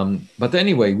 But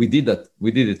anyway, we did that. We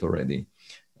did it already.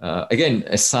 Again,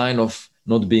 a sign of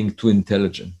not being too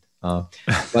intelligent.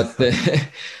 But that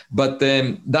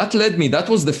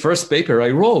was the first paper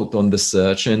I wrote on the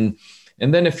search. And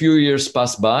then a few years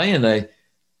passed by, and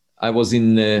I was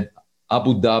in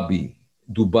Abu Dhabi,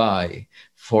 Dubai,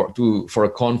 for a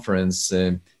conference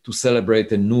to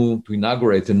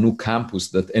inaugurate a new campus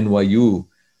that NYU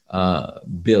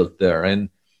built there. And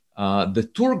the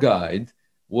tour guide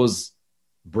was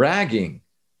bragging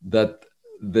that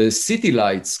the city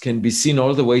lights can be seen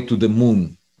all the way to the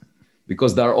moon,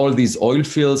 because there are all these oil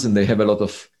fields and they have a lot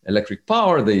of electric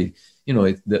power.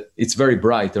 It's very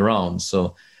bright around.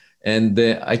 So, and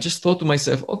I just thought to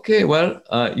myself, okay, well,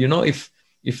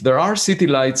 if there are city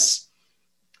lights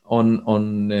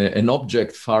on an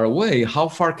object far away, how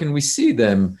far can we see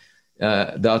them,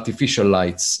 the artificial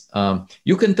lights?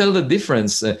 You can tell the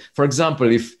difference. For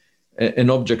example, if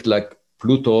an object like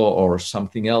Pluto or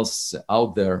something else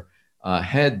out there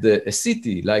had a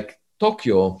city like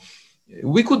Tokyo,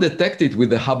 we could detect it with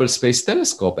the Hubble Space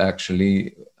Telescope,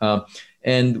 actually.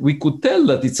 And we could tell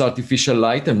that it's artificial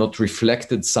light and not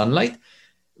reflected sunlight.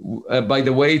 By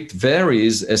the way, it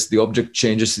varies as the object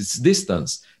changes its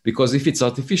distance, because if it's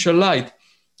artificial light,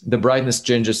 the brightness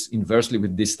changes inversely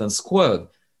with distance squared.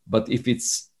 But if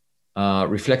it's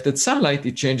reflected sunlight,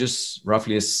 it changes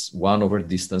roughly as 1 over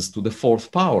distance to the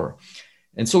 4th power.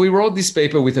 And so we wrote this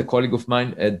paper with a colleague of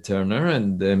mine, Ed Turner,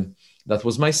 and that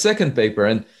was my second paper.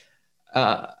 And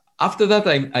after that,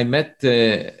 I met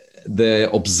the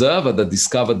observer that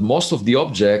discovered most of the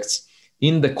objects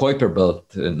in the Kuiper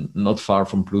Belt, not far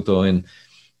from Pluto, and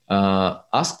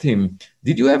asked him,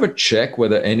 did you ever check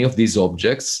whether any of these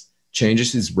objects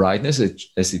changes its brightness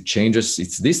as it changes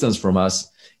its distance from us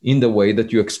in the way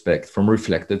that you expect from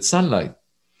reflected sunlight?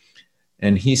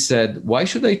 And he said, why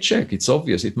should I check? It's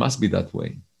obvious. It must be that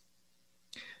way.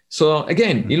 So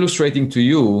again, illustrating to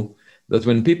you that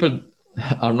when people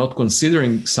are not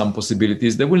considering some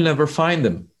possibilities, they will never find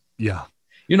them. Yeah.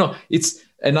 It's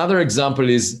another example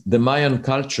is the Mayan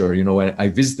culture. When I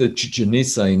visited Chichen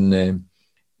Itza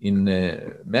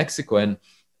in Mexico,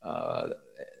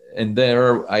 and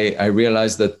there I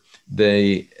realized that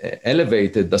they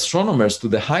elevated astronomers to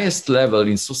the highest level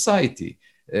in society.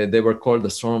 they were called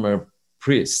astronomer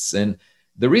priests. And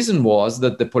the reason was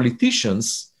that the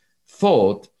politicians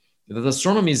thought that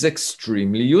astronomy is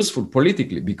extremely useful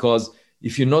politically, because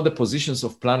if you know the positions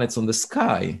of planets on the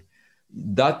sky,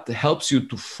 that helps you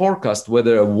to forecast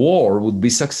whether a war would be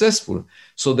successful.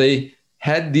 So they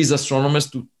had these astronomers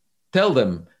to tell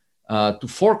them to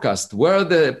forecast where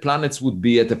the planets would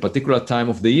be at a particular time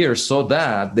of the year, so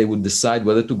that they would decide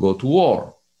whether to go to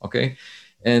war. Okay,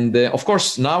 and of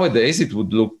course nowadays it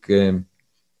would look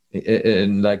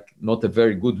like not a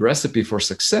very good recipe for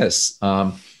success,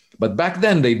 but back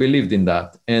then they believed in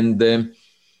that, and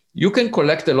you can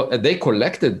collect a lot. They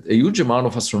collected a huge amount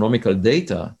of astronomical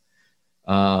data,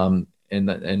 and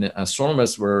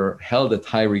astronomers were held at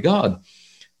high regard,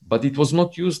 but it was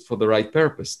not used for the right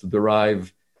purpose to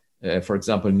derive, for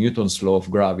example, Newton's law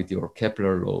of gravity or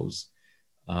Kepler laws.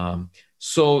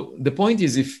 So the point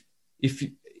is,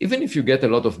 even if you get a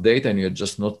lot of data and you're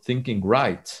just not thinking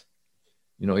right,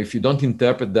 if you don't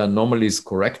interpret the anomalies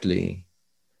correctly,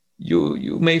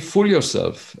 you may fool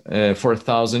yourself for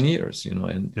 1,000 years,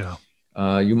 and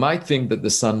you might think that the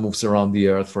sun moves around the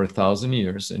earth for 1,000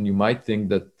 years, and you might think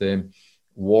that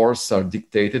wars are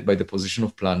dictated by the position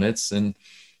of planets, and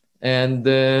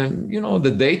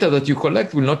the data that you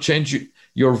collect will not change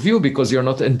your view because you're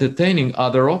not entertaining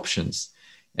other options.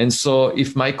 And so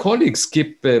if my colleagues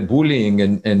keep bullying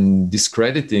and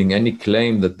discrediting any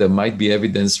claim that there might be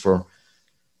evidence for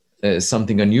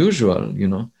something unusual,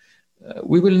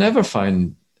 we will never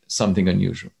find something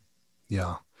unusual.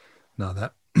 Yeah, no,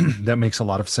 that makes a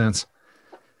lot of sense.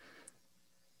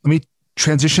 Let me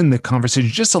transition the conversation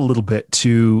just a little bit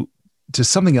to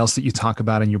something else that you talk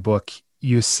about in your book.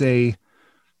 You say,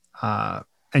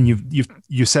 and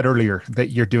you said earlier that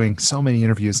you're doing so many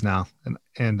interviews now,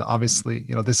 and obviously,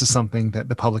 this is something that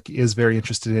the public is very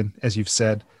interested in, as you've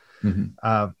said.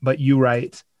 Mm-hmm. But you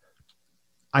write,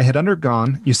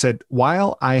 you said,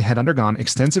 while I had undergone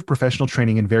extensive professional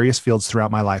training in various fields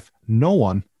throughout my life, no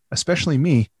one, especially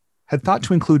me, had thought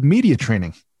to include media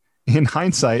training. In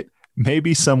hindsight,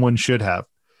 maybe someone should have.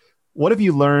 What have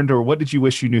you learned, or what did you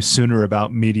wish you knew sooner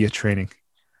about media training?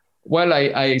 Well,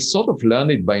 I sort of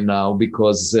learned it by now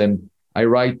because I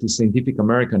write to Scientific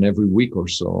American every week or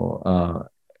so,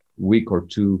 week or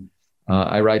two.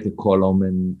 I write a column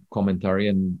and commentary,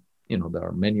 and there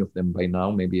are many of them by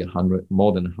now, maybe 100,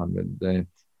 more than 100.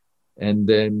 And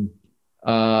then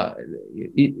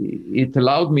it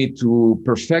allowed me to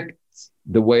perfect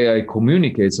the way I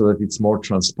communicate so that it's more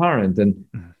transparent. And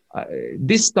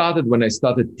this started when I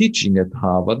started teaching at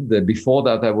Harvard. Before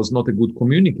that, I was not a good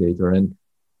communicator, and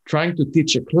trying to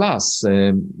teach a class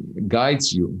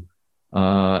guides you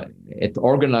at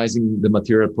organizing the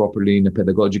material properly in a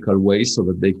pedagogical way so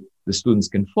that the students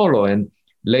can follow. And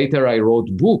later I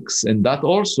wrote books, and that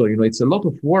also, it's a lot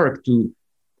of work to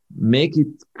make it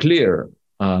clear.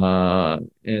 And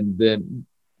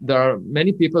there are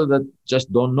many people that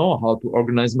just don't know how to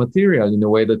organize material in a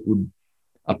way that would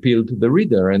appeal to the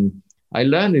reader. And I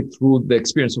learned it through the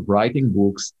experience of writing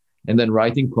books and then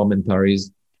writing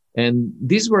commentaries. And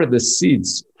these were the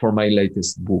seeds for my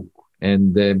latest book.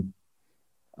 And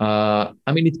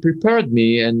it prepared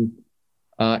me. And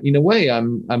in a way,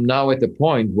 I'm now at a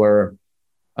point where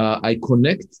I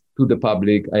connect to the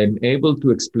public. I am able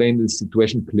to explain the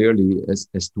situation clearly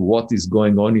as to what is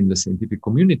going on in the scientific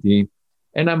community.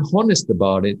 And I'm honest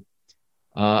about it.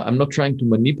 I'm not trying to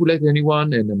manipulate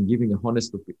anyone, and I'm giving a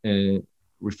honest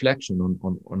reflection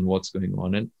on what's going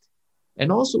on.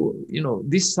 And also,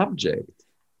 this subject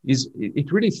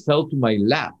it really fell to my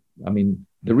lap.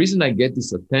 The reason I get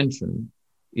this attention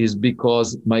is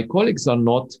because my colleagues are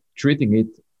not treating it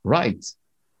right.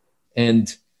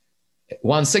 And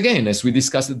once again, as we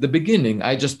discussed at the beginning,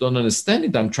 I just don't understand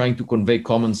it. I'm trying to convey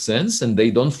common sense, and they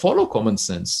don't follow common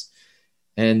sense.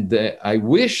 And I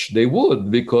wish they would,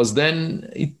 because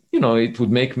then it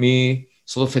would make me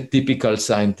sort of a typical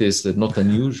scientist, and not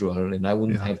unusual, and I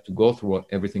wouldn't have to go through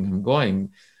everything I'm going.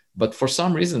 But for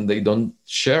some reason, they don't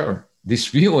share this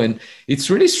view. And it's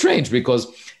really strange, because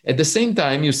at the same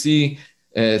time, you see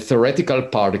theoretical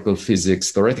particle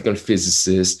physics, theoretical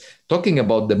physicists talking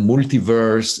about the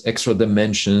multiverse, extra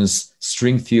dimensions,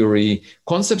 string theory,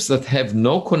 concepts that have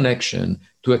no connection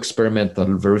to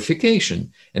experimental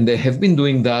verification. And they have been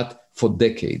doing that for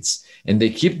decades. And they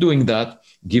keep doing that,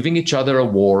 giving each other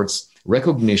awards,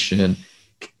 recognition,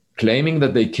 claiming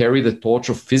that they carry the torch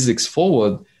of physics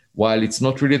forward, while it's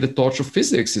not really the torch of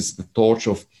physics. It's the torch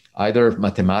of either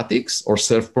mathematics or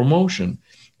self-promotion.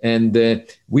 And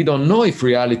we don't know if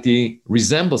reality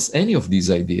resembles any of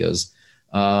these ideas.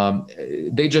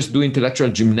 They just do intellectual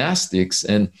gymnastics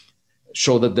and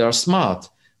show that they are smart.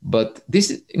 But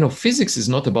this, physics is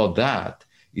not about that.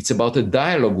 It's about a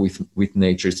dialogue with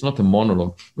nature. It's not a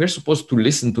monologue. We're supposed to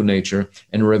listen to nature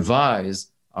and revise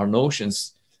our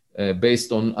notions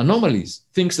based on anomalies,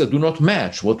 things that do not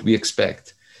match what we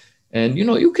expect. And,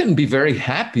 you can be very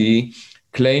happy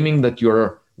claiming that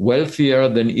you're wealthier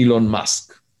than Elon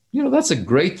Musk. That's a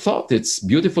great thought. It's a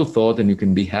beautiful thought, and you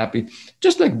can be happy.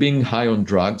 Just like being high on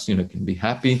drugs, can be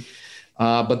happy.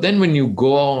 But then when you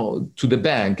go to the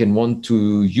bank and want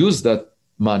to use that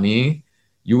money,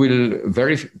 you will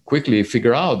very quickly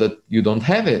figure out that you don't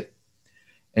have it.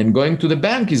 And going to the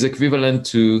bank is equivalent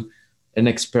to an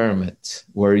experiment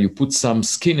where you put some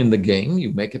skin in the game,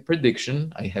 you make a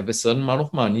prediction, I have a certain amount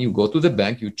of money, you go to the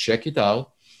bank, you check it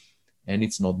out, and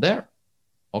it's not there.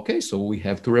 Okay, so we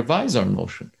have to revise our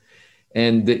notion.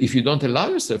 And if you don't allow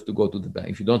yourself to go to the bank,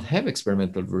 if you don't have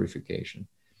experimental verification,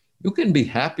 you can be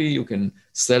happy, you can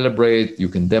celebrate, you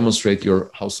can demonstrate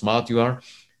how smart you are,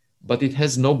 but it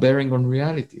has no bearing on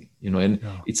reality,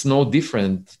 It's no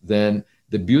different than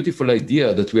the beautiful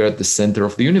idea that we are at the center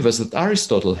of the universe that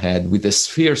Aristotle had with the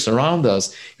spheres around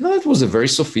us. That was a very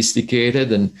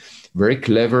sophisticated and very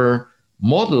clever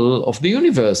model of the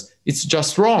universe. It's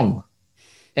just wrong.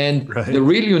 And the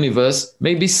real universe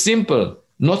may be simple,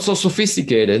 not so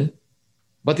sophisticated,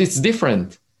 but it's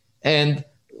different. And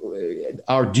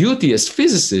our duty as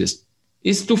physicists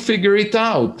is to figure it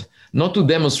out, not to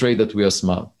demonstrate that we are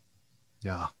smart.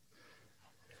 Yeah.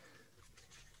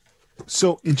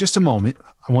 So in just a moment,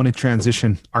 I want to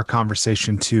transition our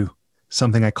conversation to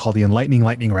something I call the enlightening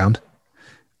lightning round.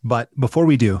 But before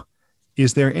we do,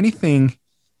 is there anything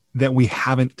that we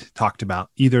haven't talked about,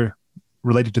 either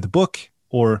related to the book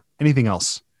or anything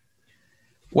else?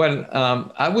 Well,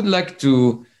 I would like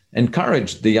to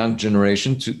encourage the young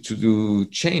generation to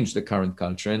change the current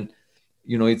culture. And,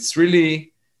 it's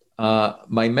really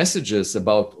my messages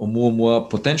about Oumuamua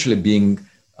potentially being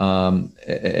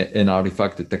an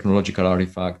artifact, a technological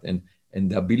artifact, and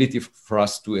the ability for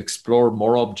us to explore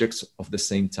more objects of the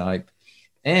same type,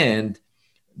 and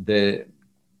the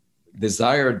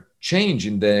desired change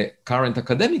in the current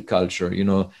academic culture,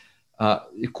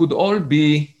 it could all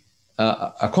be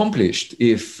accomplished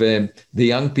if the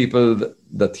young people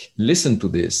that listen to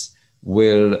this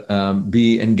will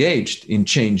be engaged in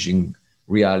changing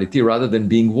reality rather than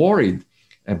being worried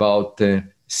about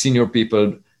senior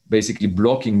people basically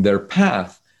blocking their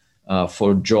path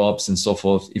for jobs and so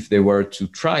forth if they were to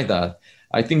try that.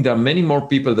 I think there are many more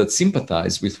people that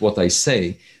sympathize with what I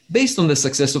say based on the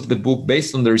success of the book,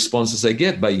 based on the responses I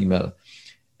get by email.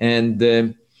 And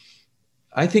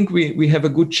I think we have a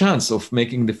good chance of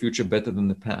making the future better than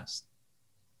the past.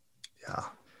 Yeah.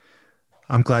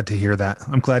 I'm glad to hear that.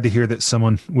 I'm glad to hear that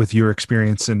someone with your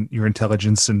experience and your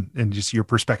intelligence and just your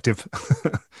perspective,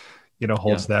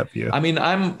 holds that view. I mean,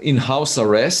 I'm in house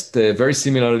arrest, very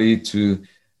similarly to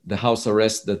the house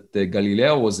arrest that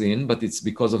Galileo was in, but it's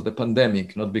because of the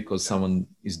pandemic, not because someone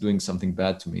is doing something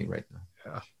bad to me right now.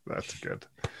 Yeah, that's good.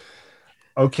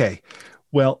 Okay.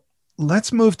 Well,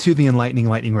 let's move to the enlightening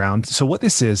lightning round. So what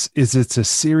this is it's a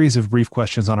series of brief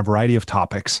questions on a variety of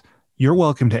topics. You're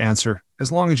welcome to answer as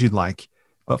long as you'd like.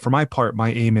 But for my part,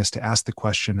 my aim is to ask the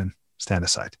question and stand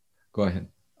aside. Go ahead.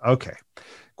 Okay.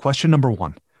 Question number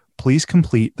 1. Please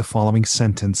complete the following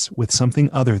sentence with something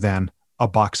other than a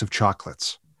box of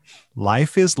chocolates.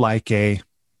 Life is like an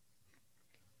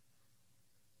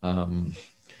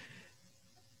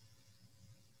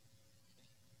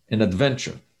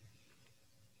adventure.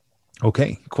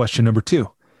 Okay. Question number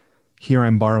 2. Here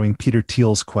I'm borrowing Peter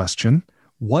Thiel's question.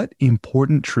 What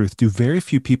important truth do very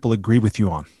few people agree with you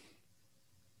on?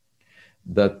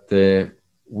 That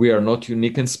we are not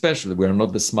unique and special. We are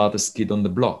not the smartest kid on the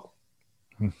block.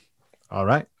 All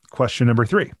right. Question number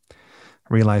 3. I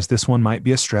realize this one might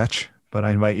be a stretch, but I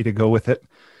invite you to go with it.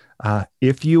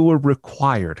 If you were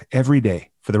required every day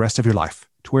for the rest of your life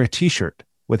to wear a t-shirt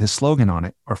with a slogan on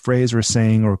it, or phrase, or a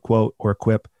saying, or a quote, or a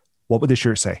quip, what would the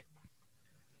shirt say?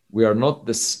 We are not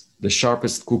the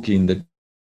sharpest cookie in the...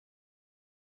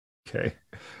 Okay.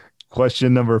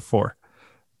 Question number 4.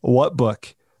 What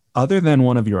book, other than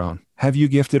one of your own, have you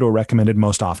gifted or recommended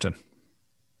most often?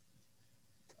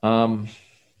 I'm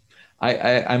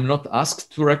not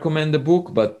asked to recommend a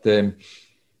book, but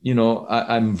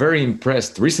I'm very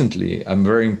impressed recently. I'm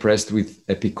very impressed with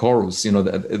Epicurus.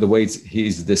 The way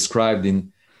he's described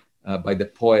by the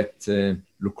poet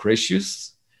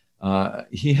Lucretius.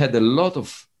 He had a lot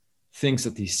of things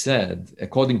that he said,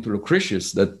 according to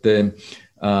Lucretius, that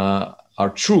are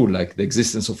true, like the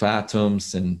existence of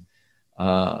atoms and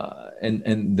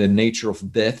the nature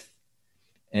of death.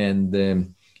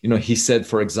 And he said,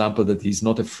 for example, that he's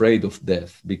not afraid of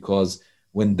death because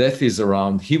when death is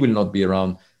around, he will not be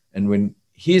around. And when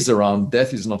he's around,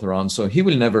 death is not around. So he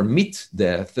will never meet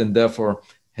death and therefore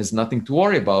has nothing to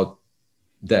worry about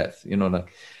death. He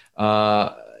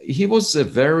was a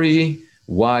very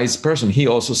wise person. He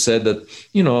also said that,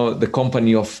 the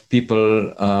company of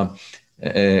people,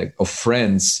 of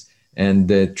friends,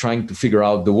 and trying to figure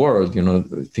out the world,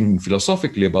 thinking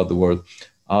philosophically about the world,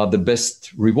 are the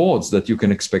best rewards that you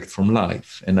can expect from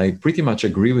life. And I pretty much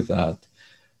agree with that.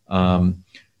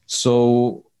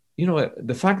 So,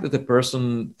 the fact that a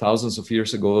person thousands of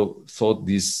years ago thought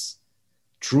these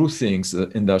true things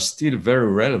and are still very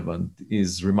relevant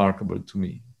is remarkable to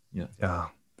me. Yeah. Yeah,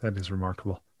 that is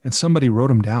remarkable. And somebody wrote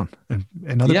them down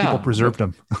and other people preserved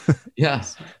them.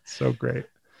 Yes. So great.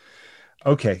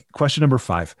 Okay. Question number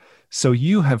 5. So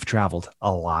you have traveled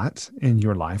a lot in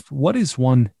your life. What is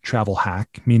one travel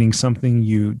hack, meaning something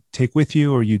you take with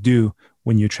you or you do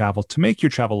when you travel to make your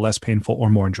travel less painful or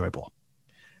more enjoyable?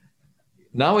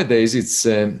 Nowadays, it's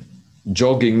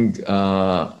jogging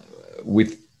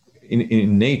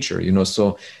in nature,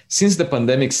 So since the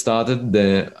pandemic started,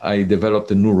 I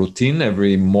developed a new routine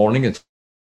every morning at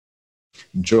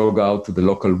jog out to the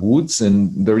local woods,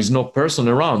 and there is no person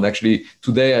around. Actually,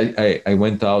 today I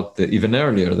went out even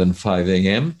earlier than 5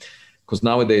 a.m. because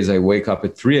nowadays I wake up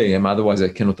at 3 a.m. Otherwise, I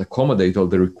cannot accommodate all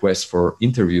the requests for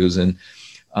interviews. And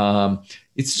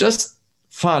it's just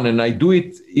fun. And I do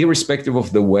it irrespective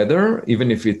of the weather,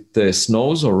 even if it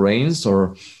snows or rains,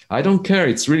 or I don't care.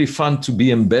 It's really fun to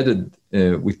be embedded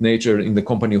with nature in the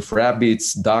company of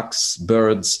rabbits, ducks,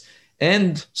 birds,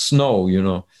 and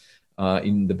snow,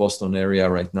 in the Boston area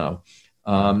right now.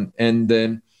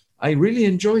 And I really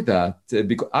enjoy that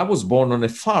because I was born on a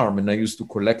farm and I used to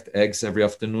collect eggs every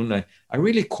afternoon. I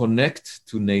really connect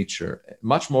to nature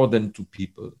much more than to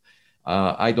people.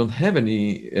 I don't have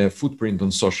any footprint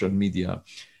on social media.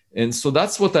 And so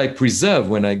that's what I preserve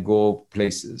when I go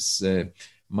places.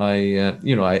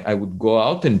 I would go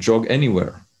out and jog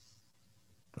anywhere.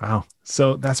 Wow.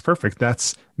 So that's perfect.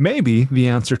 That's maybe the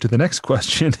answer to the next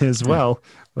question as well.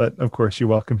 But of course, you're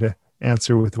welcome to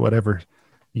answer with whatever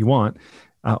you want.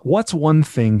 What's one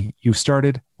thing you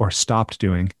started or stopped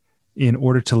doing in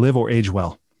order to live or age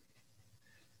well?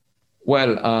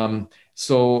 Well,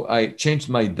 so I changed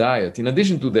my diet. In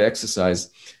addition to the exercise,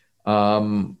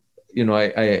 I'm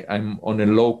on a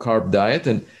low carb diet,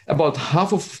 and about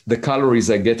half of the calories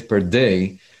I get per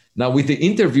day. Now, with the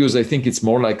interviews, I think it's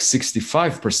more like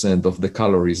 65% of the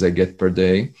calories I get per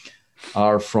day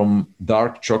are from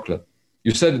dark chocolate.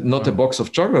 You said not a box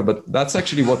of chocolate, but that's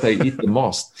actually what I eat the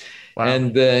most. Wow.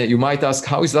 And you might ask,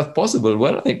 how is that possible?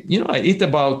 Well, I eat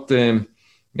about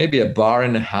maybe a bar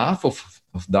and a half of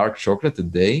dark chocolate a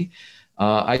day.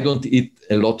 I don't eat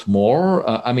a lot more.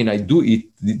 I do eat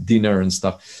dinner and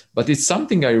stuff, but it's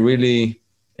something I really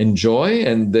enjoy.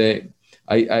 And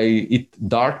I eat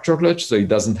dark chocolate, so it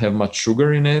doesn't have much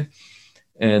sugar in it.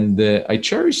 And I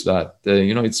cherish that.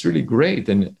 It's really great.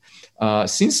 And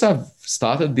since I've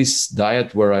started this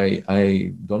diet where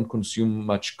I don't consume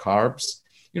much carbs,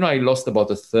 I lost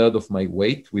about a third of my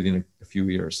weight within a few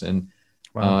years. And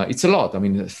wow. It's a lot.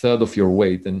 A third of your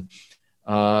weight.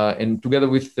 And together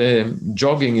with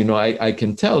jogging, I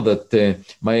can tell that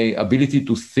my ability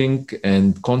to think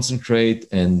and concentrate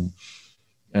and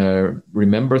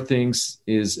remember things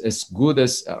is as good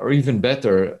as, or even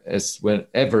better as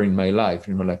whenever in my life,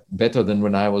 like better than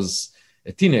when I was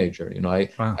a teenager.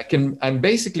 Wow. I'm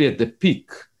basically at the peak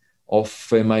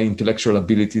of my intellectual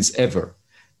abilities ever.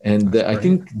 And I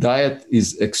think diet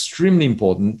is extremely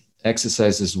important,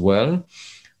 exercise as well,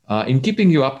 in keeping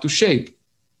you up to shape.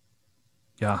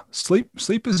 Yeah.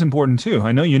 Sleep is important too.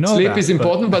 I know Sleep is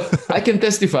important, but I can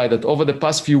testify that over the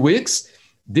past few weeks,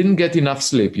 didn't get enough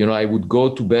sleep. I would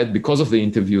go to bed because of the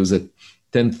interviews at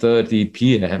 10:30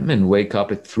 p.m. and wake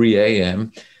up at 3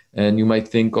 a.m. And you might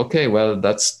think, okay, well,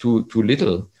 that's too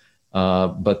little.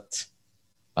 But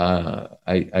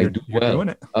I do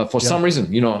well. For some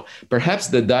reason, perhaps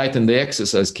the diet and the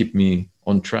exercise keep me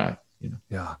on track.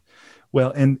 Yeah.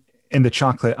 Well, and the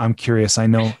chocolate, I'm curious. I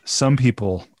know some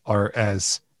people are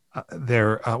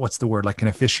they're what's the word, like an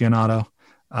aficionado.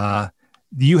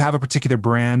 Do you have a particular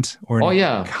brand or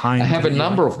kind? I have a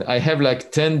number of. I have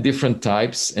like 10 different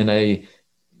types, and I,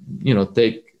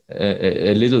 take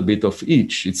a little bit of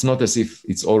each. It's not as if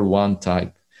it's all one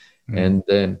type, and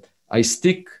I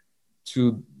stick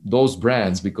to those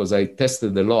brands because I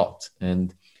tested a lot,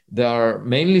 and they are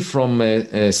mainly from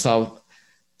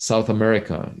South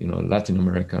America, Latin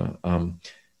America.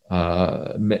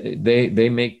 They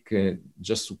make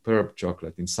just superb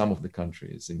chocolate in some of the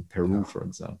countries, in Peru, for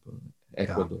example,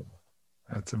 Ecuador.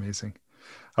 Yeah, that's amazing.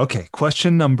 Okay,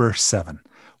 question number 7.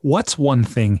 What's one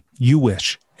thing you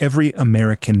wish every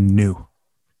American knew?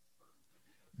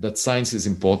 That science is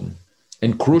important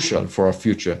and crucial for our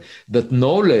future, that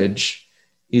knowledge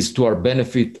is to our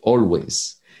benefit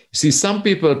always. You see, some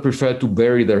people prefer to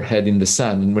bury their head in the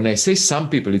sand. And when I say some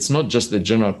people, it's not just the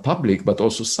general public, but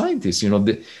also scientists.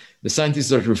 The scientists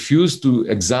that refuse to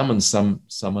examine some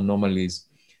anomalies.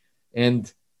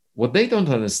 And what they don't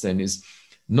understand is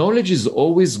knowledge is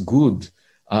always good.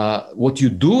 What you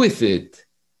do with it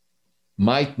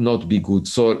might not be good.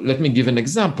 So let me give an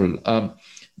example.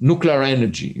 Nuclear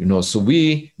energy, so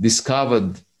we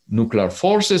discovered nuclear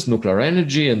forces, nuclear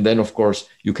energy, and then of course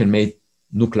you can make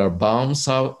nuclear bombs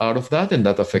out of that, and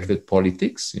that affected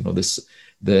politics.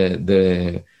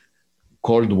 The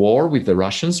Cold War with the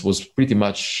Russians was pretty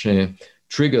much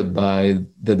triggered by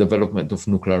the development of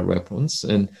nuclear weapons,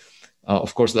 and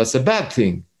of course that's a bad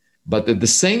thing. But at the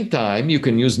same time, you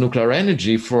can use nuclear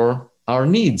energy for our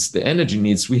needs, the energy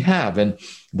needs we have. And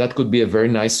that could be a very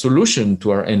nice solution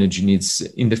to our energy needs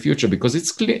in the future, because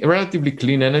it's relatively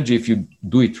clean energy if you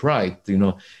do it right,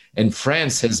 And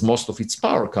France has most of its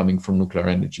power coming from nuclear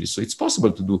energy. So it's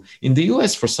possible to do. In the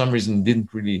US, for some reason,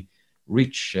 didn't really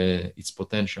reach its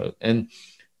potential. And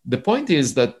the point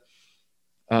is that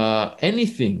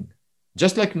anything,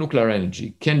 just like nuclear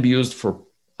energy, can be used for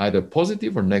either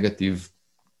positive or negative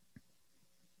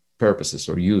purposes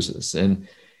or uses. And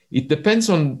it depends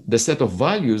on the set of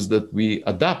values that we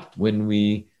adopt when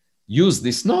we use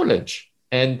this knowledge.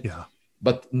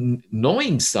 But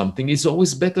knowing something is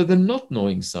always better than not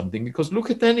knowing something, because look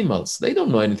at animals. They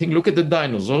don't know anything. Look at the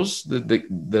dinosaurs.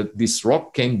 This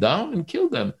rock came down and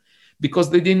killed them because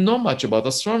they didn't know much about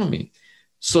astronomy.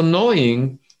 So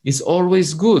knowing is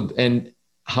always good. And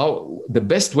how the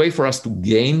best way for us to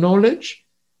gain knowledge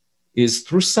is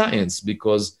through science,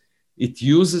 because it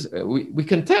uses, we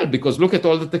can tell, because look at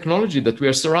all the technology that we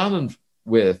are surrounded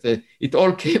with. It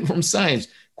all came from science,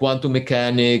 quantum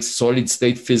mechanics, solid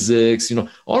state physics,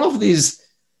 all of these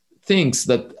things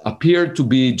that appear to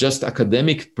be just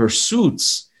academic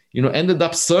pursuits, ended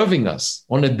up serving us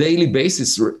on a daily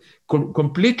basis,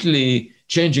 completely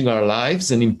changing our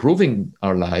lives and improving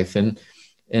our life. And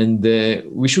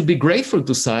we should be grateful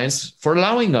to science for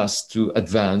allowing us to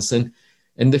advance.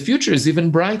 And the future is even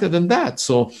brighter than that.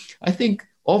 So I think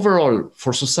overall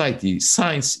for society,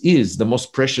 science is the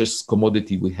most precious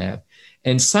commodity we have.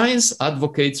 And science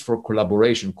advocates for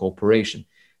collaboration, cooperation.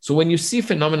 So when you see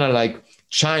phenomena like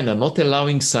China not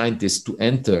allowing scientists to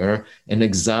enter and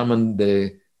examine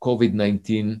the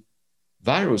COVID-19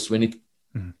 virus when it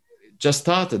just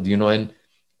started, and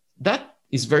that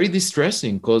is very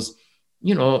distressing, because,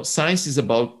 science is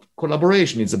about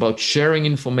collaboration. It's about sharing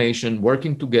information,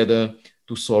 working together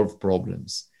to solve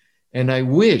problems. And I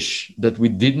wish that we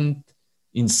didn't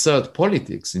insert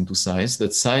politics into science,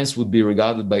 that science would be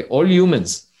regarded by all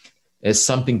humans as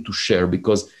something to share,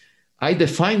 because I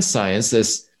define science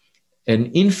as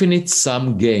an infinite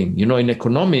sum game. In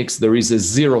economics, there is a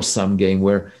zero-sum game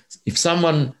where if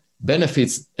someone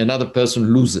benefits, another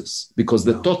person loses because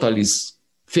the total is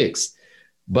fixed.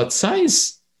 But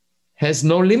science has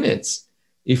no limits.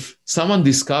 If someone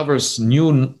discovers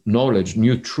new knowledge,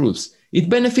 new truths, it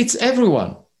benefits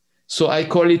everyone. So I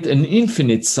call it an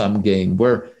infinite sum game,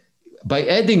 where by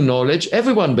adding knowledge,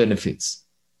 everyone benefits.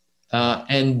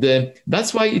 And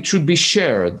that's why it should be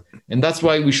shared. And that's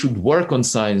why we should work on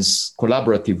science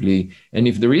collaboratively. And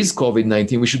if there is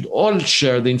COVID-19, we should all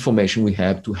share the information we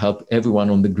have to help everyone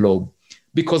on the globe,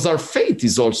 because our fate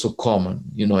is also common,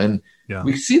 and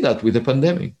we see that with the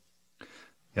pandemic.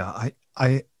 Yeah,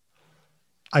 I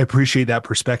appreciate that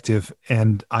perspective.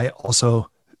 And I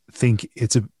also think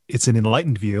it's an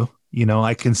enlightened view.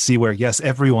 I can see where, yes,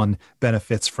 everyone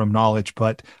benefits from knowledge,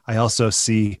 but I also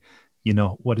see,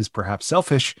 what is perhaps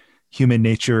selfish human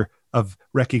nature of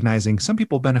recognizing some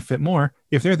people benefit more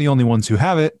if they're the only ones who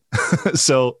have it.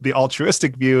 So the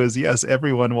altruistic view is, yes,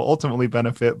 everyone will ultimately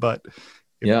benefit, but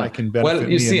if I can benefit. Well,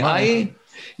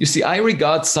 you see, I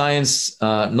regard science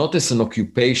not as an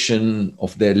occupation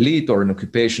of the elite or an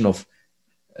occupation of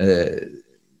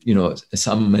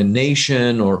some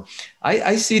nation, or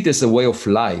I see it as a way of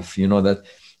life, that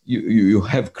you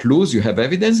have clues, you have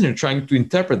evidence, and you're trying to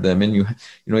interpret them. And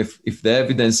if the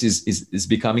evidence is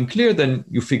becoming clear, then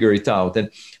you figure it out. And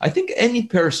I think any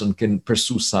person can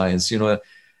pursue science,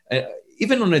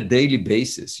 even on a daily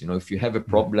basis. If you have a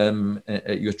problem,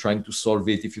 you're trying to solve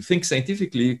it. If you think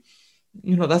scientifically,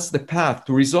 that's the path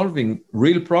to resolving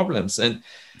real problems. And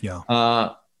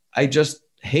I just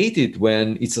hate it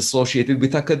when it's associated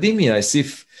with academia, as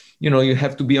if you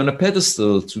have to be on a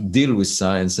pedestal to deal with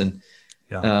science, and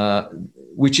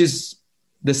which is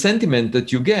the sentiment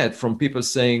that you get from people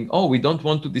saying, oh, we don't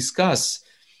want to discuss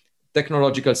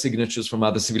technological signatures from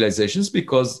other civilizations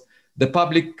because the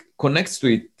public connects to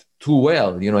it too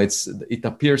well. It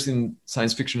appears in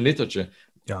science fiction literature.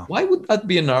 Yeah. Why would that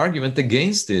be an argument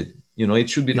against it? It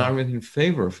should be an argument in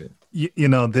favor of it.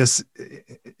 This,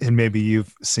 and maybe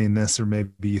you've seen this, or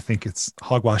maybe you think it's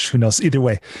hogwash, who knows? Either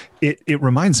way, it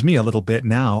reminds me a little bit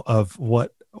now of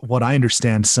what I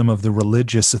understand some of the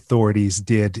religious authorities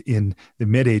did in the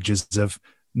mid ages of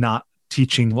not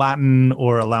teaching Latin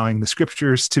or allowing the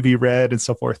scriptures to be read and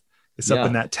so forth. It's up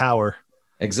in that tower.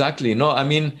 Exactly. No, I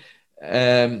mean,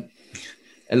 a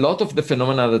lot of the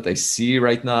phenomena that I see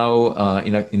right now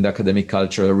in the academic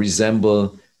culture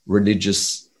resemble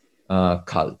religious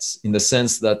cults, in the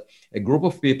sense that a group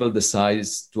of people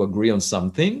decides to agree on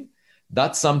something.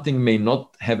 That something may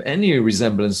not have any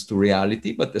resemblance to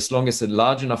reality, but as long as a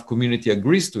large enough community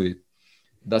agrees to it,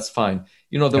 that's fine.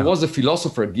 There was a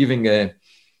philosopher giving a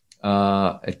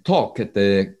talk at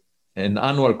an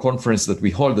annual conference that we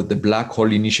hold at the Black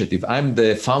Hole Initiative. I'm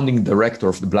the founding director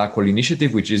of the Black Hole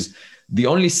Initiative, which is the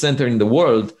only center in the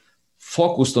world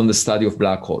focused on the study of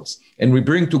black holes. And we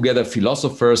bring together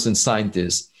philosophers and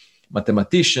scientists,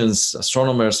 mathematicians,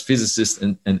 astronomers, physicists,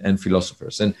 and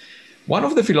philosophers. And one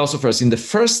of the philosophers in the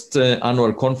first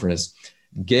annual conference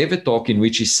gave a talk in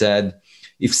which he said,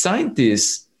 if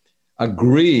physicists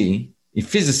agree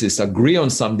on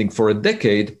something for a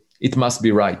decade, it must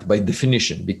be right by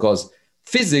definition, because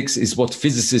physics is what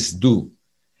physicists do.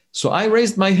 So I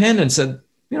raised my hand and said,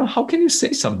 how can you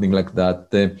say something like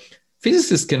that?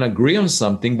 Physicists can agree on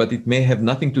something, but it may have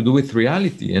nothing to do with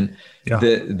reality. And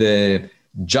the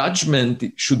judgment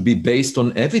should be based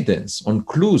on evidence, on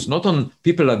clues, not on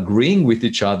people agreeing with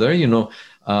each other.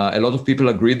 A lot of people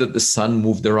agree that the sun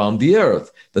moved around the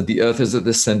earth, that the earth is at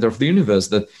the center of the universe,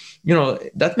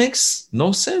 that makes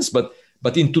no sense.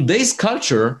 But in today's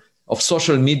culture of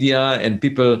social media and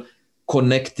people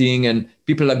connecting and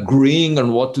people agreeing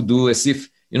on what to do as if,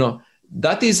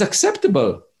 that is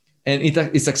acceptable. And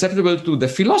it's acceptable to the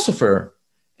philosopher.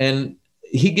 And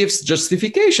he gives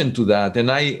justification to that.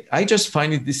 And I just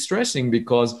find it distressing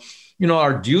because,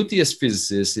 our duty as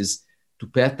physicists is to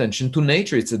pay attention to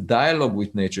nature. It's a dialogue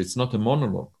with nature. It's not a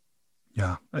monologue.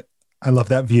 Yeah, I love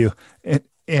that view.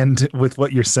 And with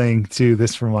what you're saying too,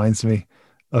 this reminds me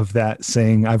of that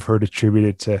saying I've heard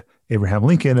attributed to Abraham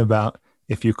Lincoln about,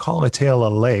 if you call a tail a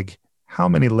leg, how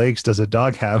many legs does a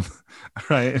dog have?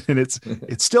 Right. And it's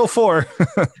still 4.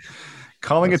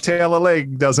 Calling a tail a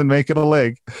leg doesn't make it a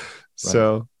leg. Right.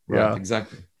 So, yeah,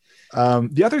 exactly.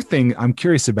 The other thing I'm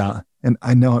curious about, and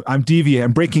I know I'm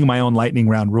breaking my own lightning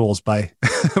round rules by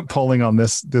pulling on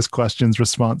this question's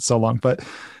response so long, but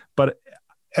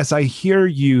as I hear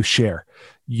you share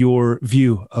your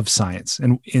view of science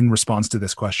and in response to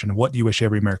this question, what do you wish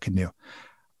every American knew?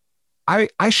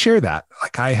 I share that.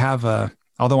 Like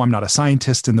although I'm not a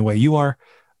scientist in the way you are,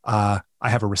 I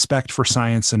have a respect for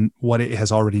science and what it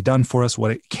has already done for us,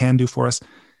 what it can do for us.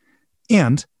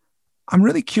 And I'm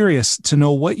really curious to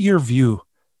know what your view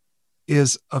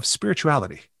is of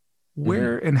spirituality.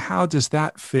 Where and how does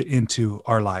that fit into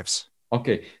our lives?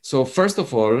 Okay. So first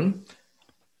of all,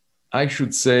 I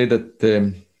should say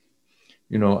that,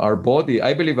 our body,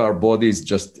 I believe our body is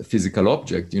just a physical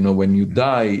object. When you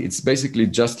die, it's basically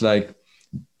just like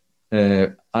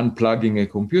unplugging a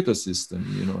computer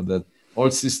system, that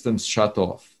all systems shut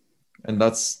off. And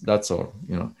that's all,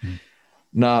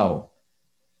 Now,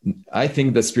 I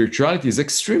think that spirituality is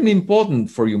extremely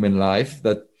important for human life,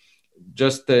 that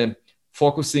just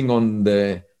focusing on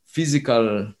the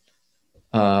physical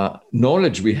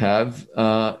knowledge we have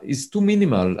is too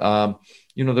minimal.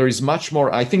 There is much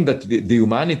more. I think that the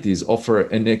humanities offer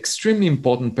an extremely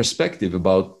important perspective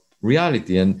about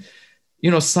reality. And,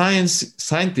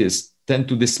 scientists tend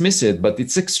to dismiss it, but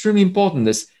it's extremely important,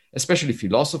 especially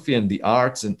philosophy and the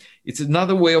arts. And it's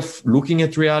another way of looking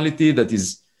at reality that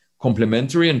is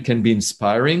complementary and can be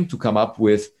inspiring to come up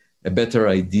with a better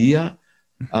idea.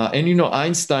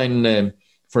 Einstein,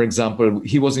 for example,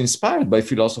 he was inspired by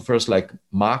philosophers like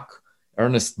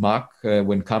Ernest Mach,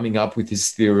 when coming up with his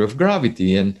theory of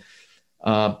gravity. And,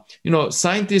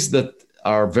 scientists that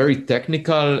are very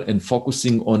technical and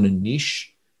focusing on a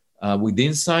niche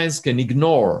within science can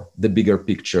ignore the bigger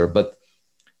picture. But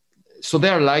so they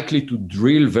are likely to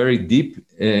drill very deep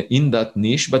in that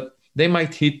niche, but they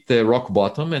might hit the rock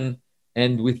bottom and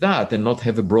end with that and not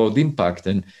have a broad impact.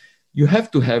 And you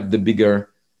have to have the bigger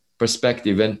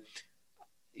perspective. And,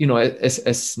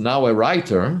 as now a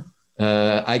writer,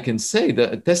 I can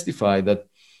testify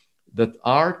that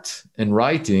art and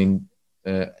writing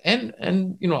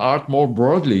and art more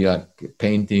broadly, like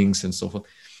paintings and so forth,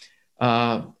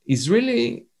 is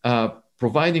really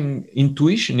providing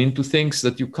intuition into things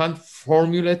that you can't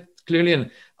formulate clearly, and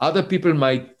other people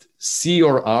might see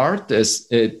your art as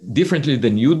differently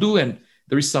than you do, and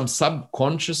there is some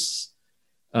subconscious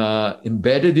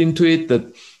embedded into it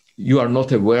that you are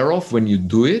not aware of when you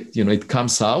do it. It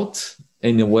comes out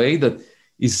in a way that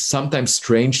is sometimes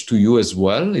strange to you as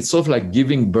well. It's sort of like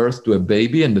giving birth to a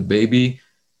baby, and the baby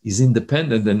is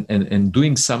independent and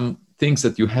doing some things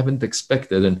that you haven't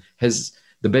expected, and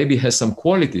the baby has some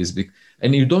qualities,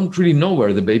 and you don't really know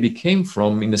where the baby came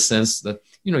from, in the sense that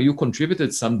you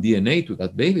contributed some DNA to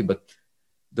that baby, but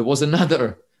there was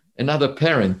another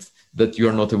parent that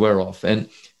you're not aware of, and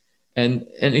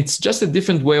it's just a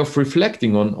different way of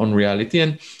reflecting on reality.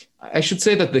 And I should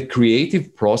say that the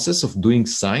creative process of doing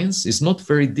science is not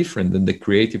very different than the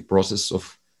creative process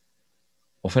of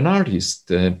an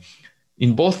artist.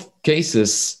 In both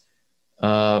cases,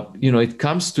 it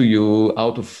comes to you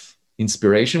out of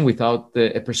inspiration without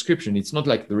a prescription. It's not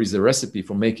like there is a recipe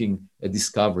for making a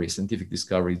discovery, scientific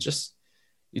discovery. It just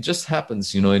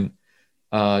happens,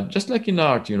 just like in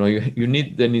art, you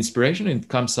need an inspiration and it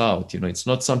comes out. It's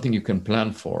not something you can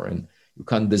plan for, and you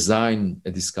can't design a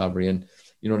discovery. And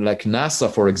like NASA,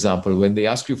 for example, when they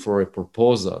ask you for a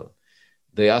proposal,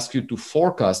 they ask you to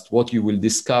forecast what you will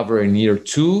discover in year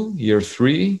 2, year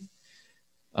 3.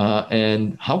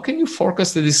 And how can you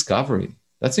forecast the discovery?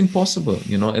 That's impossible,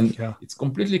 and It's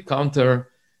completely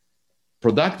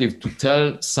counterproductive to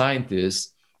tell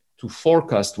scientists to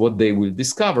forecast what they will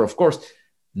discover. Of course,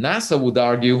 NASA would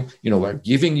argue, we're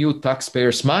giving you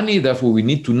taxpayers' money, therefore we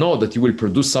need to know that you will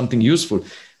produce something useful.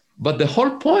 But the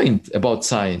whole point about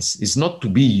science is not to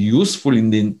be useful in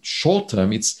the short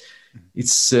term. It's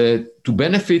to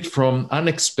benefit from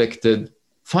unexpected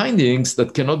findings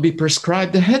that cannot be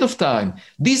prescribed ahead of time.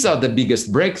 These are the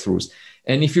biggest breakthroughs.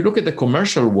 And if you look at the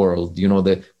commercial world,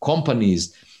 the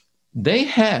companies, they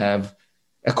have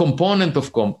a component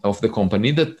of the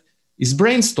company that is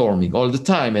brainstorming all the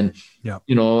time, and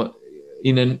in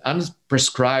an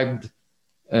unprescribed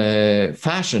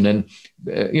fashion, and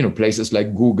places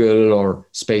like Google or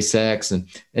SpaceX,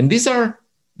 and these are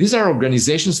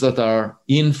organizations that are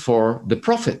in for the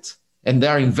profit, and they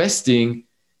are investing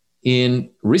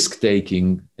in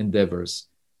risk-taking endeavors.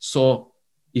 So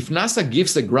if NASA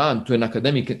gives a grant to an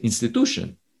academic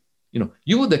institution,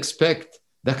 you would expect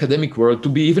the academic world to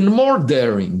be even more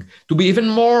daring, to be even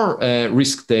more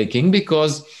risk-taking,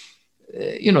 because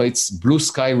it's blue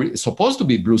sky, supposed to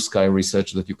be blue sky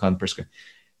research that you can't prescribe.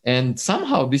 And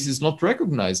somehow this is not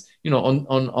recognized.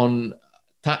 On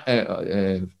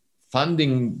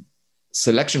funding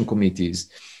selection committees,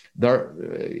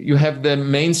 you have the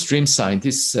mainstream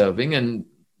scientists serving and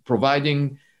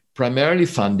providing primarily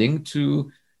funding to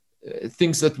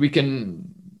things that we can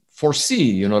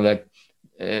foresee,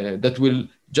 that will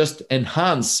just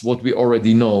enhance what we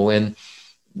already know. And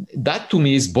that to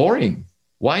me is boring.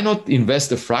 Why not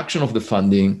invest a fraction of the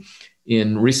funding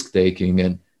in risk-taking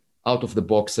and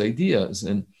out-of-the-box ideas?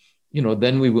 And,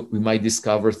 then we might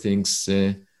discover things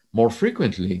more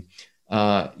frequently.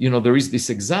 There is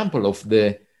this example of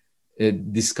the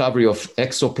discovery of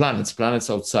exoplanets,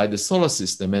 planets outside the solar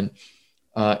system. And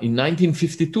in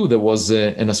 1952, there was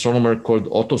an astronomer called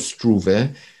Otto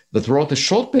Struve that wrote a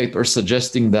short paper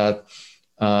suggesting that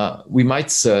we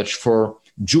might search for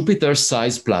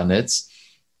Jupiter-sized planets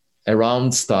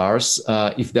around stars.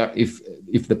 If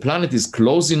the planet is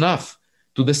close enough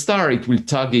to the star, it will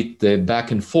tug it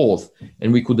back and forth,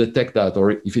 and we could detect that.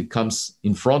 Or if it comes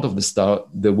in front of the star,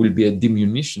 there will be a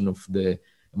diminution of the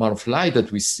amount of light that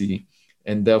we see,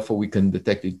 and therefore we can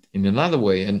detect it in another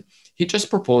way. And he just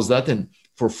proposed that, and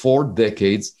for 4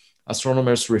 decades,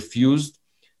 astronomers refused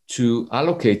to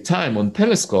allocate time on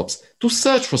telescopes to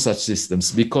search for such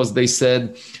systems, because they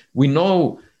said, we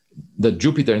know that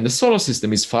Jupiter in the solar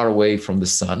system is far away from the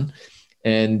sun,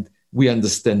 and we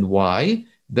understand why.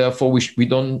 Therefore, we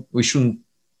shouldn't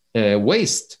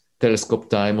waste telescope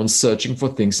time on searching for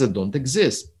things that don't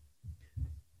exist.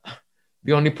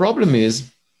 The only problem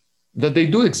is that they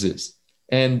do exist.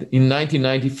 And in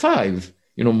 1995,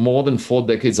 more than 4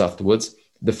 decades afterwards,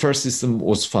 the first system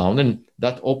was found, and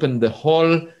that opened the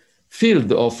whole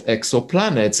field of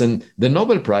exoplanets. And the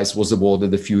Nobel Prize was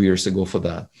awarded a few years ago for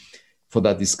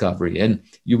that discovery. And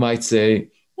you might say,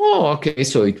 oh, okay,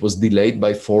 so it was delayed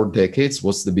by 4 decades.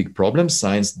 What's the big problem?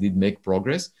 Science did make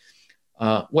progress.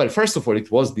 Well, first of all,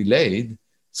 it was delayed,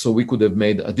 so we could have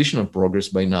made additional progress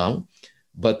by now.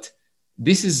 But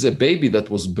this is a baby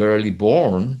that was barely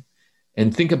born.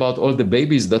 And think about all the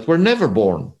babies that were never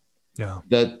born,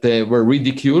 that were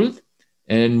ridiculed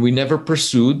and we never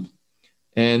pursued.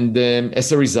 And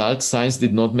as a result, science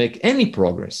did not make any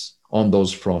progress on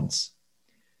those fronts.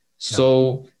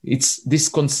 So it's this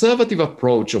conservative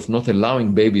approach of not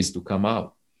allowing babies to come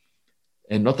out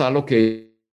and not allocate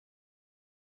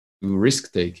to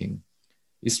risk-taking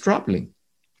is troubling.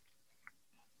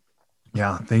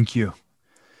 Yeah, thank you.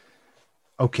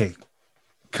 Okay,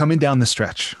 coming down the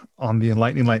stretch on the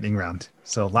enlightening lightning round.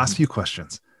 So last few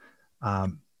questions.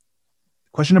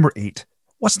 Question number 8.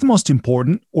 What's the most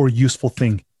important or useful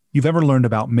thing you've ever learned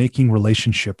about making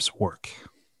relationships work?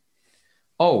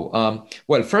 Well,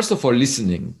 first of all,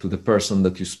 listening to the person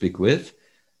that you speak with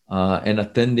and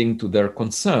attending to their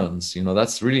concerns.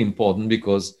 That's really important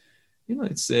because,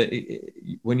 it's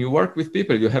when you work with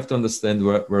people, you have to understand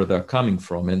where they're coming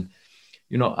from. And,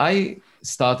 I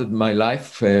started my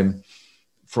life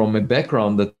from a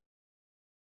background that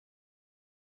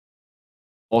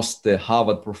most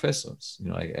Harvard professors.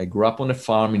 I grew up on a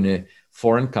farm in a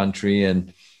foreign country,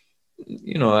 and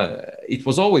it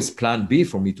was always plan B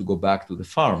for me to go back to the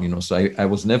farm, so I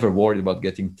was never worried about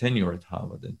getting tenure at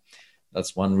Harvard. And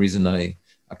that's one reason I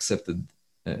accepted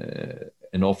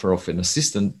an offer of an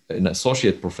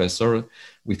associate professor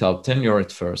without tenure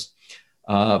at first.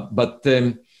 But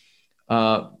there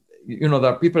are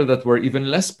people that were even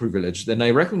less privileged. And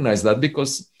I recognize that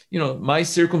because, my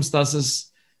circumstances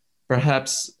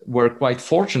perhaps were quite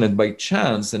fortunate by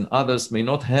chance and others may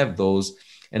not have those.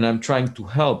 And I'm trying to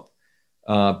help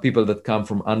people that come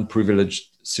from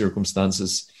unprivileged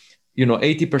circumstances.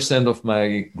 80% of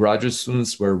my graduate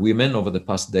students were women over the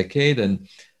past decade. And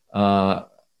I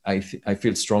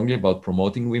feel strongly about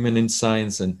promoting women in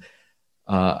science. And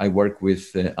I work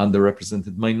with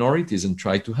underrepresented minorities and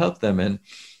try to help them. And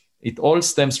it all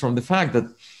stems from the fact that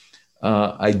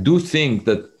I do think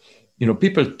that,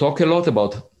 people talk a lot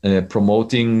about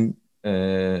promoting,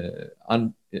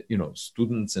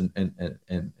 students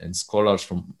and scholars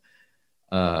from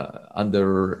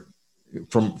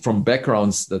from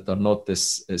backgrounds that are not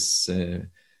as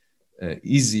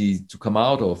easy to come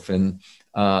out of, and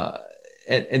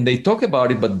they talk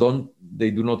about it, but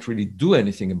they do not really do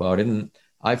anything about it. And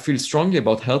I feel strongly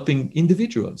about helping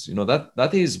individuals. That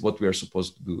is what we are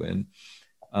supposed to do, and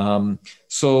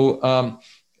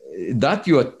that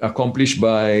you accomplish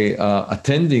by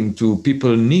attending to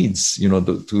people's needs.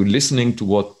 To listening to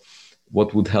what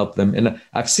would help them. And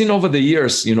I've seen over the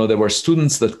years, there were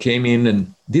students that came in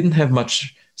and didn't have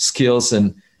much skills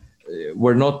and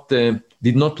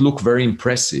did not look very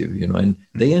impressive, and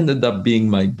they ended up being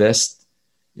my best,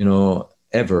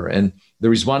 ever. And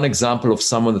there is one example of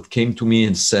someone that came to me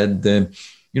and said,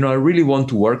 I really want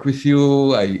to work with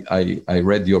you. I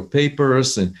read your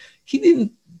papers, and he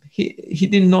didn't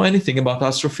know anything about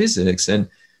astrophysics. And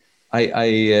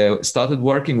I started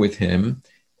working with him.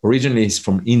 Originally, he's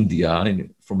from India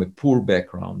and from a poor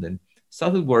background, and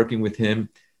started working with him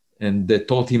and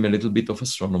taught him a little bit of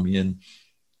astronomy.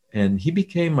 And he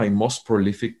became my most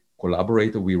prolific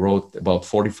collaborator. We wrote about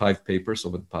 45 papers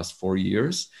over the past 4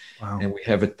 years. Wow. And we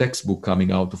have a textbook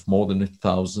coming out of more than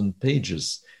 1,000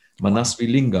 pages, Manasvi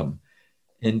Lingam.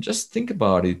 And just think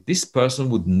about it. This person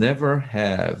would never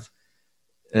have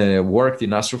worked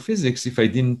in astrophysics if I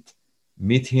didn't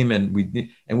meet him, and we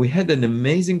had an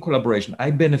amazing collaboration.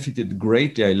 I benefited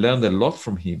greatly. I learned a lot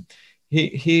from him.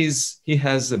 He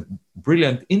has a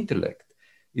brilliant intellect.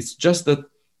 It's just that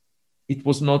it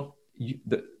was not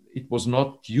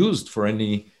used for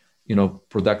any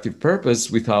productive purpose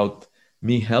without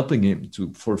me helping him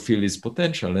to fulfill his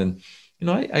potential. And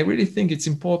I really think it's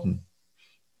important.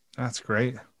 That's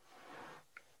great.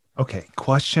 Okay,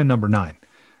 question number 9.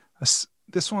 This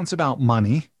one's about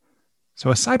money. So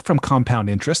aside from compound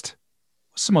interest,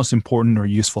 what's the most important or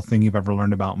useful thing you've ever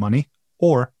learned about money?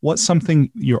 Or what's something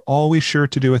you're always sure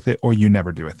to do with it or you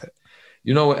never do with it?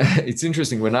 It's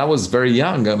interesting. When I was very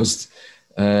young, I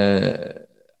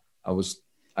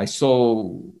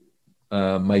saw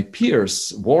my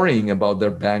peers worrying about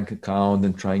their bank account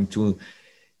and trying to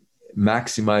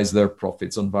maximize their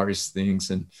profits on various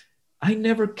things. And I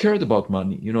never cared about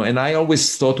money, and I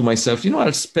always thought to myself,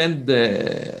 I'll spend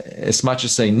as much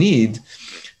as I need,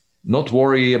 not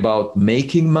worry about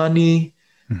making money,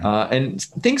 and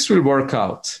things will work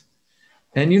out.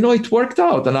 And, it worked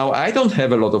out. And now I don't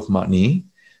have a lot of money,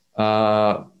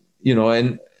 and,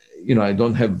 I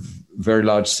don't have very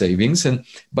large savings,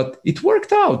 but it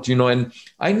worked out, and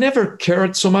I never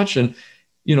cared so much. And,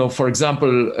 for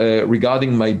example,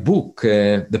 regarding my book,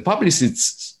 the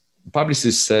publicist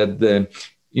said, the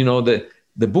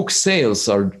book sales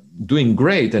are doing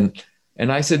great. And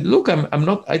I said, look,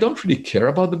 I don't really care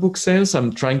about the book sales.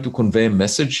 I'm trying to convey a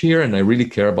message here, and I really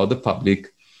care about the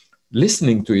public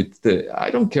listening to it.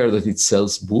 I don't care that it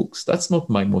sells books. That's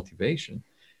not my motivation.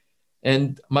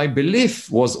 And my belief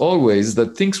was always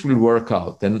that things will work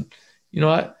out. And,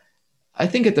 I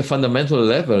think at a fundamental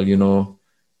level,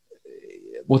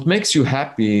 what makes you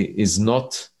happy is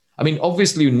not,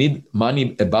 obviously you need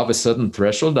money above a certain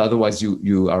threshold. Otherwise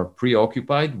you are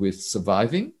preoccupied with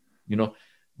surviving,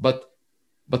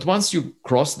 but once you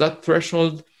cross that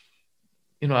threshold,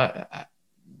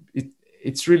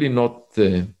 it's really not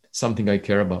something I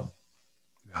care about.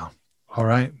 Yeah. All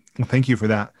right. Well, thank you for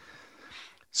that.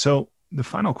 So the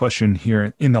final question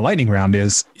here in the lightning round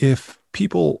is, if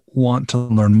people want to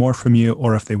learn more from you,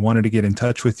 or if they wanted to get in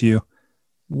touch with you,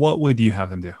 what would you have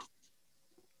them do?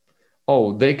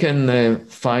 Oh, they can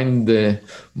find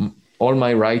all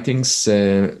my writings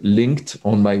linked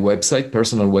on my website,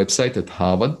 personal website at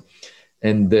Harvard,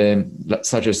 and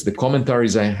such as the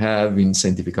commentaries I have in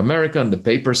Scientific American, the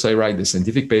papers I write, the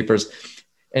scientific papers,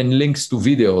 and links to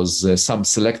videos, some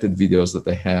selected videos that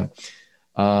I have.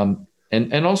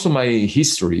 And also my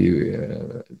history,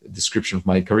 description of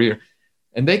my career.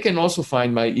 And they can also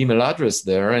find my email address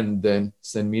there and then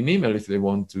send me an email if they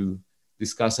want to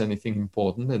discuss anything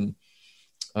important. And,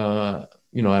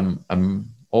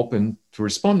 I'm open to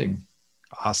responding.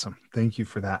 Awesome. Thank you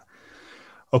for that.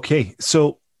 Okay.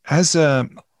 So I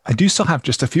do still have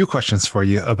just a few questions for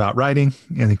you about writing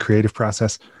and the creative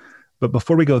process. But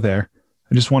before we go there,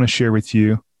 I just want to share with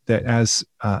you that as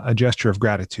a gesture of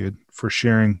gratitude for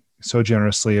sharing so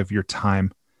generously of your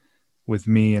time with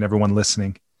me and everyone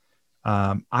listening,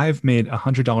 I've made a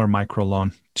 $100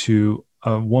 microloan to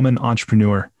a woman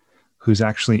entrepreneur who's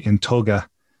actually in Toga.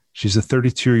 She's a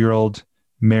 32-year-old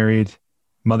married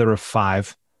mother of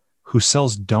 5 who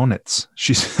sells donuts.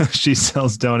 She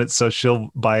sells donuts. So she'll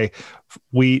buy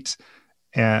wheat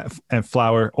and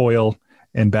flour, oil,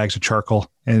 and bags of charcoal,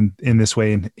 and in this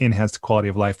way enhance the quality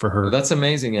of life for her. Well, that's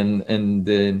amazing.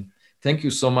 And thank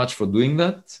you so much for doing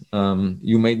that.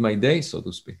 You made my day, so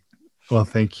to speak. Well,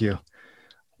 thank you.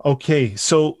 Okay.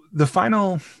 So the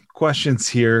final questions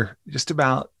here, just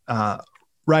about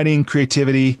writing,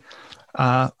 creativity.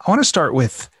 I want to start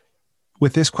with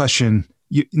this question.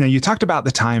 You talked about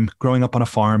the time growing up on a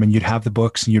farm, and you'd have the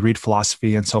books and you'd read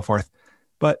philosophy and so forth.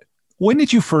 But when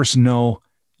did you first know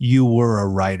you were a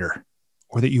writer,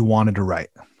 or that you wanted to write?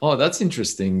 Oh, that's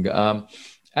interesting.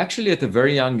 Actually, at a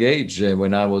very young age,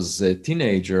 when I was a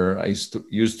teenager, I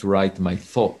used to write my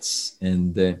thoughts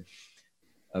and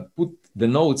put the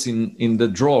notes in the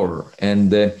drawer.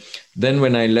 And then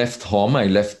when I left home, I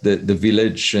left the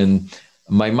village, and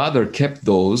my mother kept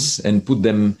those and put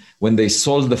them when they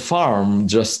sold the farm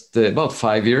just about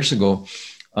 5 years ago.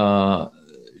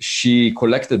 She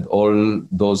collected all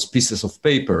those pieces of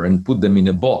paper and put them in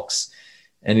a box.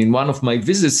 And in one of my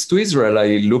visits to Israel,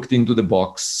 I looked into the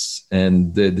box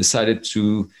and decided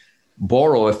to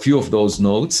borrow a few of those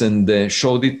notes and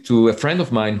showed it to a friend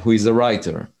of mine who is a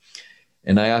writer.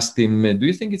 And I asked him, do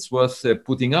you think it's worth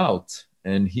putting out?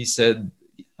 And he said,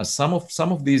 some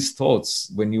of these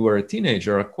thoughts when you were a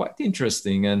teenager are quite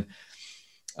interesting. And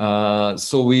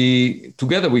so we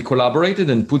collaborated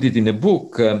and put it in a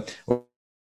book.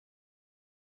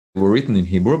 Were written in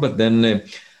Hebrew, but then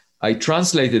I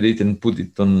translated it and put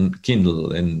it on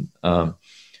Kindle, and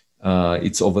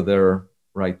it's over there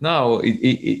right now.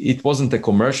 It wasn't a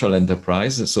commercial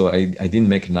enterprise, so I didn't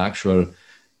make an actual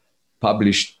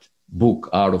published book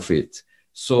out of it.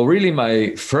 So really,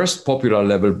 my first popular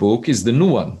level book is the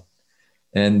new one,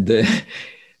 and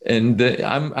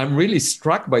I'm really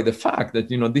struck by the fact that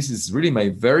this is really my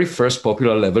very first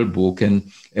popular level book, and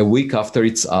a week after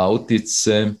it's out, it's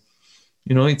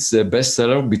it's a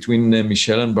bestseller between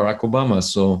Michelle and Barack Obama.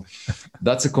 So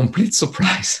that's a complete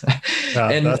surprise.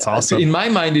 And that's awesome. In my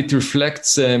mind, it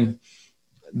reflects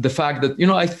the fact that,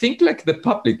 I think like the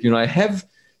public, I have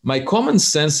my common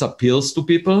sense appeals to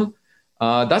people.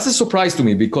 That's a surprise to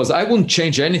me because I wouldn't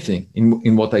change anything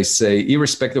in what I say,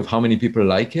 irrespective of how many people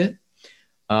like it.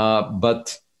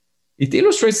 But it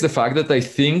illustrates the fact that I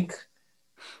think,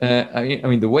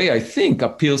 the way I think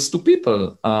appeals to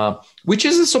people, which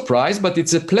is a surprise, but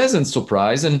it's a pleasant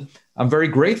surprise. And I'm very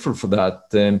grateful for that.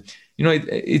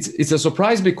 It's a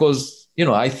surprise because,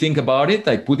 I think about it,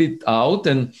 I put it out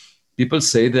and people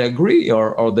say they agree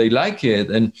or they like it.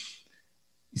 And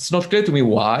it's not clear to me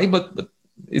why, but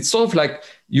it's sort of like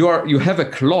you have a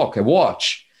clock, a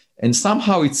watch, and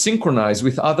somehow it's synchronized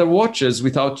with other watches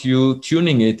without you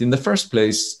tuning it in the first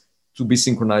place to be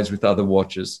synchronized with other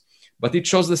watches. But it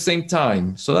shows the same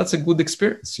time. So that's a good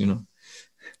experience,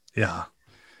 Yeah,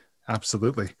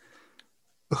 absolutely.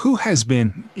 Who has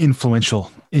been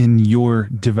influential in your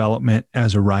development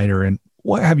as a writer, and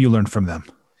what have you learned from them?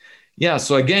 Yeah,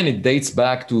 so again, it dates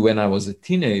back to when I was a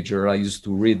teenager. I used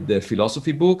to read the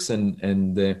philosophy books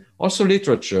and also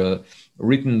literature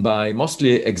written by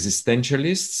mostly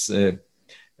existentialists.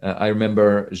 I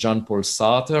remember Jean-Paul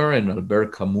Sartre and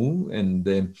Albert Camus, and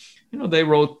they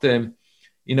wrote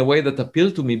in a way that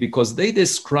appealed to me because they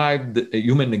described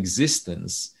human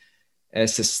existence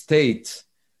as a state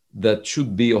that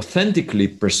should be authentically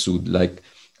pursued, like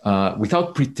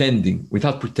without pretending,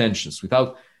 without pretensions,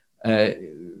 without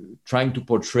trying to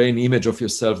portray an image of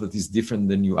yourself that is different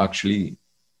than you actually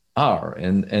are,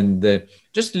 and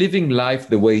just living life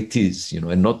the way it is,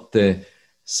 and not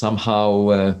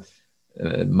somehow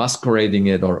masquerading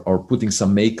it or putting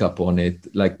some makeup on it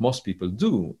like most people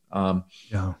do.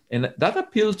 Yeah. And that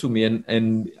appealed to me,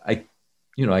 and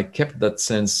I kept that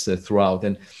sense throughout.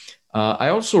 And I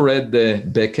also read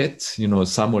Beckett,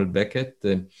 Samuel Beckett.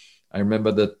 I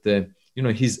remember that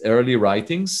his early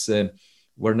writings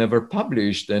were never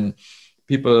published, and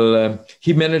people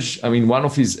he managed. I mean, one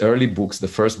of his early books, the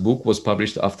first book, was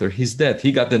published after his death.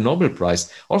 He got the Nobel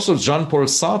Prize. Also, Jean-Paul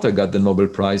Sartre got the Nobel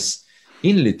Prize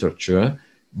in literature,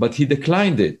 but he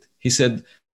declined it. He said,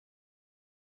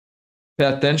 "Pay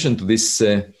attention to this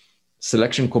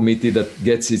selection committee that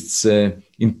gets its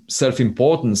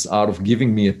self-importance out of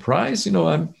giving me a prize.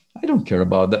 I don't care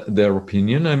about their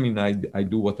opinion. I mean, I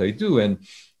do what I do." And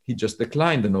he just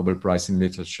declined the Nobel Prize in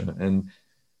literature. And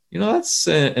that's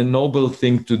a noble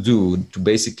thing to do, to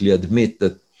basically admit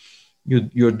that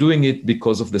you're doing it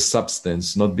because of the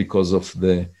substance, not because of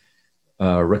the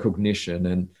recognition.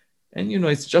 And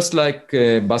it's just like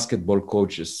basketball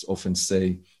coaches often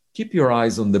say, keep your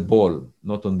eyes on the ball,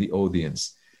 not on the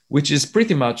audience, which is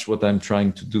pretty much what I'm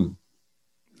trying to do.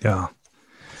 Yeah.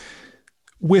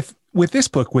 With this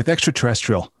book, with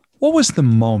Extraterrestrial, what was the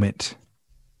moment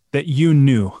that you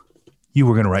knew you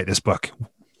were going to write this book?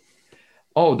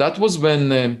 Oh, that was when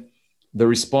the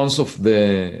response of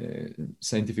the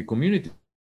scientific community.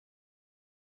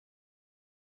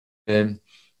 And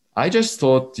I just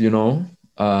thought,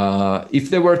 if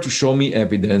they were to show me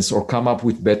evidence or come up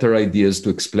with better ideas to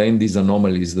explain these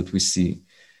anomalies that we see,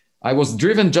 I was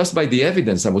driven just by the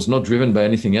evidence. I was not driven by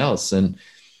anything else. And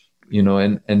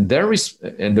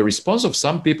the response of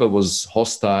some people was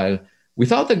hostile.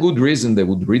 Without a good reason, they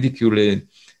would ridicule it.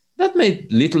 That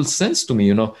made little sense to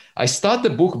me. I start the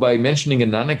book by mentioning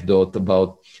an anecdote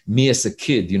about me as a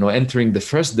kid, entering the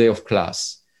first day of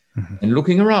class and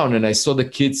looking around, and I saw the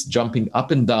kids jumping up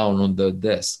and down on the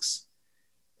desks.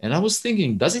 And I was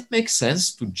thinking, does it make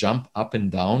sense to jump up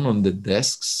and down on the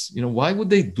desks? Why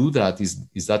would they do that?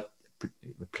 Is that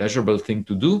a pleasurable thing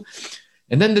to do?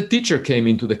 And then the teacher came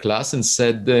into the class and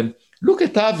said, look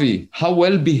at Avi, how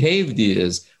well behaved he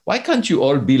is. Why can't you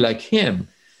all be like him?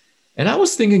 And I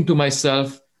was thinking to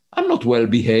myself, I'm not well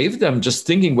behaved. I'm just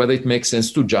thinking whether it makes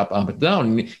sense to jump up and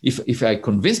down. If I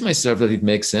convince myself that it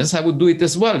makes sense, I would do it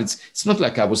as well. It's not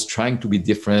like I was trying to be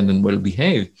different and well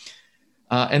behaved.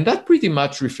 And that pretty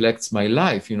much reflects my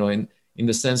life, in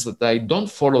the sense that I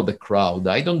don't follow the crowd.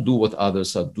 I don't do what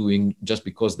others are doing just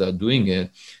because they're doing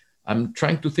it. I'm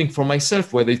trying to think for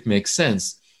myself whether it makes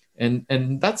sense.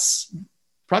 And that's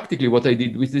practically what I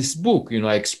did with this book.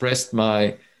 I expressed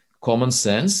my common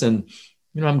sense, and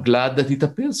I'm glad that it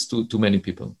appeals to many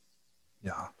people.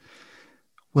 Yeah.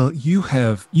 Well, you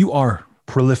are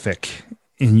prolific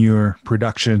in your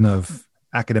production of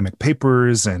academic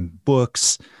papers and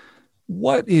books.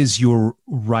 What is your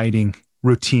writing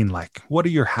routine like? What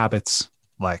are your habits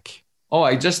like? Oh,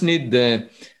 I just need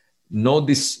no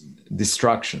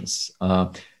distractions.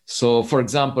 So, for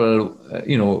example,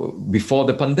 before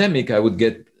the pandemic, I would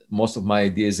get most of my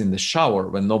ideas in the shower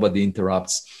when nobody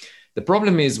interrupts. The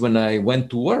problem is when I went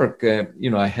to work,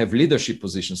 I have leadership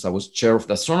positions. I was chair of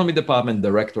the astronomy department,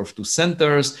 director of 2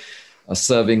 centers,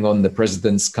 serving on the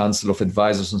President's Council of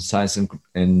Advisors on Science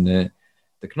and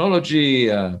Technology,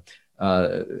 head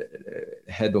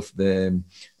of the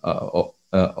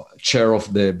chair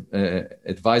of the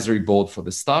advisory board for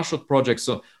the Starshot project.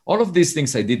 So all of these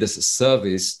things I did as a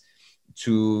service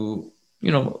to,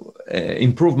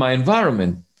 improve my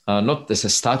environment. Not as a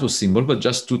status symbol, but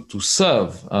just to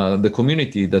serve the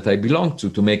community that I belong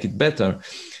to make it better.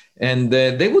 And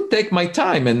they would take my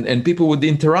time, and people would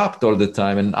interrupt all the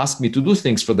time and ask me to do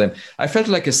things for them. I felt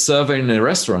like a server in a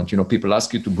restaurant. People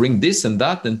ask you to bring this and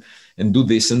that and do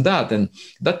this and that. And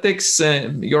that takes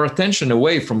your attention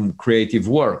away from creative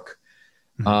work.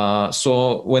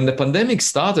 So when the pandemic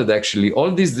started, actually,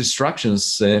 all these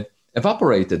distractions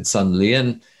evaporated suddenly,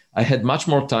 and I had much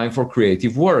more time for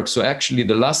creative work. So actually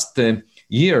the last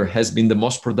year has been the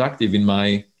most productive in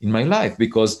my life,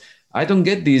 because I don't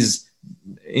get these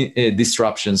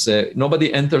disruptions.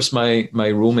 Nobody enters my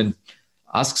room and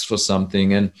asks for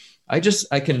something, and I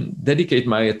can dedicate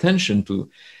my attention to,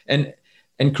 and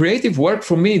creative work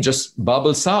for me just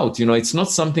bubbles out. It's not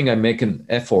something I make an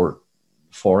effort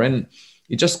for, and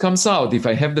it just comes out. If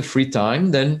I have the free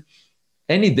time, then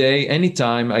any day, any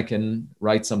time, I can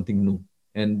write something new,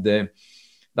 and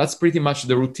that's pretty much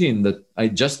the routine. That I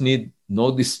just need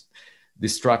no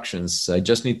distractions. I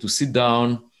just need to sit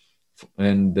down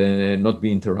and not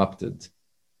be interrupted.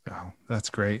 Oh, that's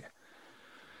great.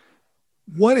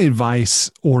 What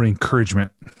advice or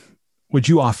encouragement would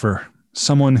you offer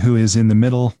someone who is in the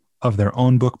middle of their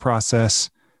own book process,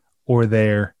 or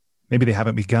maybe they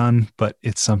haven't begun, but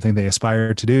it's something they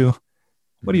aspire to do?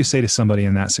 What do you say to somebody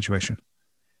in that situation?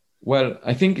 Well,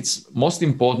 I think it's most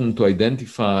important to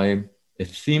identify a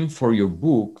theme for your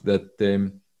book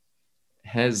that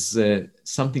has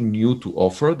something new to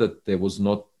offer that was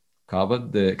not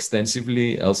covered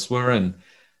extensively elsewhere, and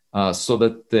so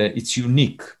that it's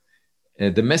unique.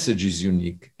 The message is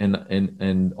unique,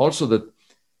 and also that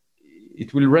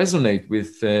it will resonate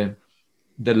with the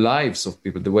lives of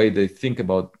people, the way they think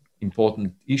about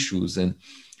important issues. And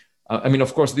I mean,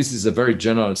 of course, this is a very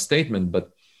general statement,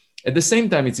 but at the same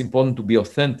time, it's important to be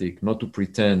authentic, not to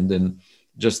pretend and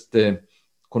just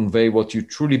convey what you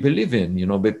truly believe in,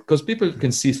 because people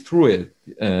can see through it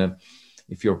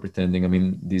if you're pretending, I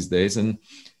mean, these days. And,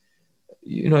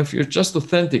 if you're just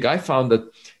authentic, I found that,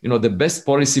 the best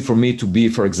policy for me to be,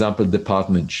 for example,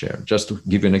 department chair, just to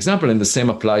give you an example, and the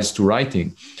same applies to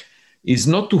writing, is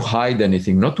not to hide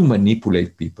anything, not to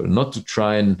manipulate people, not to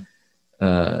try and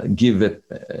give it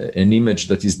an image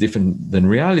that is different than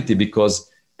reality,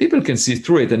 because people can see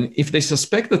through it. And if they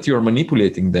suspect that you're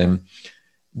manipulating them,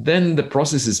 then the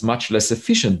process is much less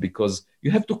efficient, because you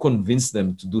have to convince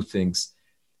them to do things.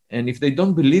 And if they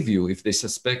don't believe you, if they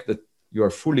suspect that you are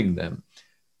fooling them,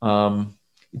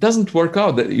 it doesn't work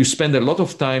out. That you spend a lot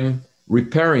of time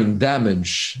repairing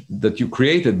damage that you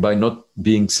created by not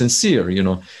being sincere,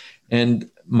 And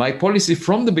my policy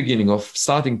from the beginning of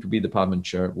starting to be department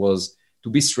chair was to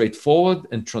be straightforward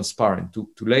and transparent, to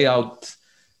lay out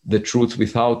the truth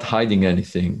without hiding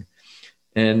anything.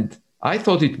 And I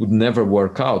thought it would never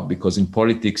work out, because in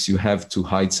politics you have to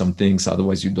hide some things,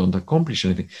 otherwise you don't accomplish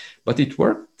anything. But it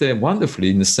worked wonderfully,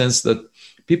 in the sense that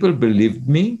people believed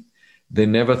me. They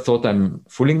never thought I'm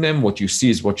fooling them. What you see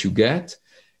is what you get.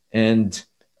 And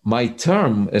my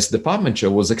term as department chair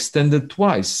was extended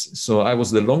twice. So I was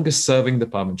the longest serving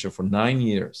department chair for 9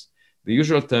 years. The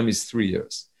usual term is 3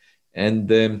 years.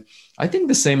 And I think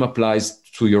the same applies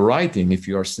to your writing. If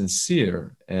you are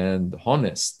sincere and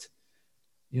honest,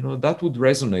 that would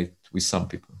resonate with some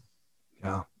people.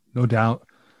 Yeah, no doubt.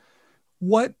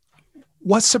 What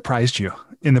surprised you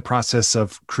in the process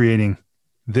of creating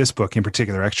this book in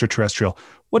particular, Extraterrestrial?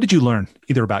 What did you learn,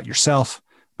 either about yourself,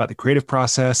 about the creative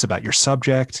process, about your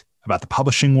subject, about the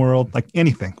publishing world, like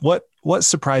anything? What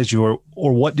surprised you,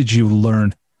 or what did you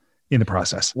learn in the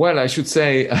process? Well, I should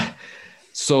say,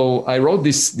 so I wrote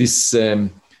this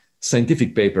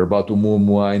scientific paper about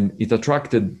Oumuamua, and it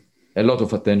attracted a lot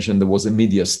of attention. There was a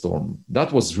media storm.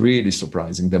 That was really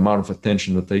surprising, the amount of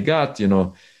attention that I got,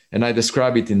 and I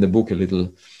describe it in the book a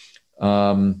little.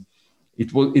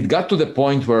 It got to the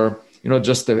point where,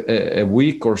 just a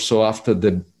week or so after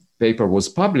the paper was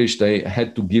published, I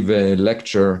had to give a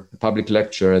public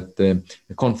lecture at a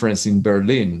conference in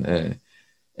Berlin,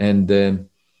 and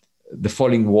the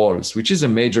Falling Walls, which is a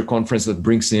major conference that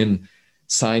brings in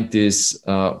scientists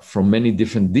from many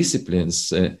different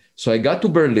disciplines. So I got to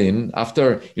Berlin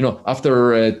after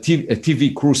a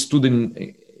TV crew stood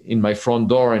in my front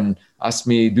door and asked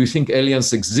me, "Do you think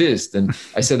aliens exist?" And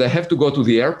I said, "I have to go to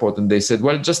the airport." And they said,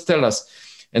 "Well, just tell us."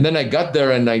 And then I got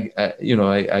there, and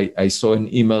I saw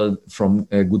an email from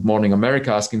Good Morning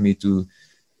America asking me to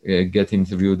get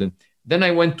interviewed. And then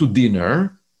I went to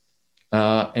dinner,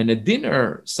 and at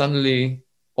dinner, suddenly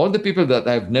all the people that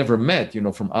I've never met,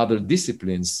 from other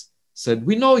disciplines, said,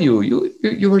 "We know you.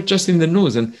 You were just in the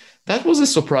news." And that was a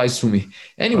surprise to me.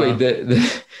 Anyway, wow.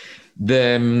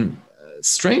 The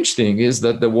strange thing is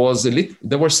that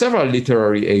there were several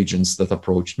literary agents that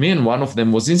approached me, and one of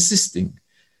them was insisting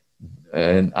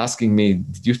and asking me,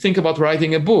 "Did you think about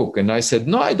writing a book?" And I said,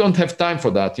 "No, I don't have time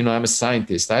for that. I'm a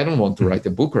scientist. I don't want to write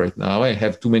a book right now. I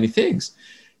have too many things."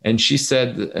 And she said,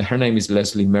 her name is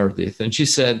Leslie Meredith, and she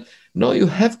said, "No, you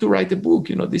have to write a book.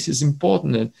 This is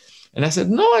important." And I said,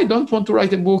 "No, I don't want to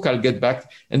write a book. I'll get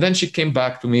back." And then she came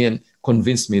back to me and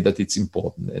convinced me that it's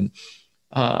important. And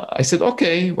I said,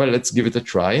 "Okay, well, let's give it a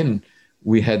try." And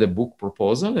we had a book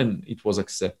proposal, and it was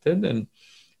accepted.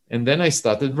 And then I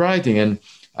started writing. And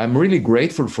I'm really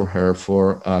grateful for her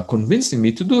for convincing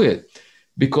me to do it,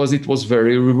 because it was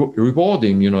very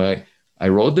rewarding. I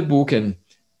wrote the book, and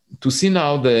to see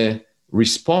now the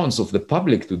response of the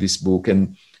public to this book,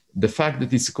 and the fact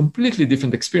that it's a completely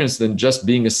different experience than just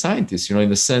being a scientist, in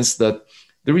the sense that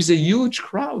there is a huge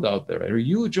crowd out there, a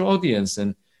huge audience,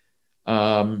 and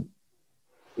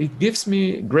it gives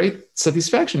me great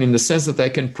satisfaction in the sense that I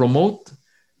can promote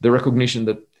the recognition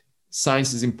that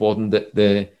science is important, that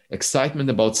the excitement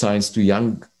about science to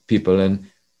young people.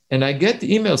 And I get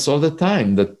emails all the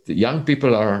time that young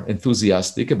people are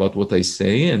enthusiastic about what I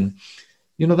say. And,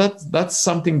 that's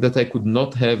something that I could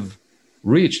not have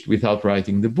reached without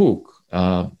writing the book.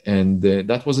 And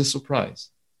that was a surprise.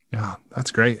 Yeah,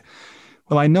 that's great.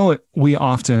 Well, I know we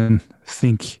often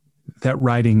think that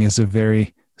writing is a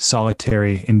very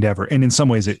solitary endeavor. And in some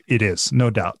ways it is,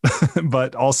 no doubt.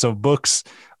 But also books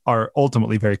are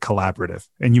ultimately very collaborative.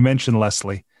 And you mentioned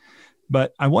Leslie,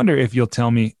 but I wonder if you'll tell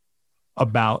me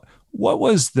about what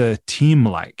was the team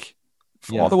like,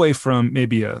 all the way from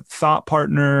maybe a thought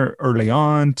partner early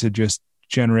on to just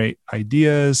generate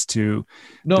ideas to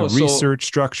the research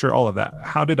structure, all of that.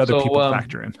 How did other people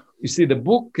factor in? You see, the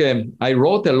book, I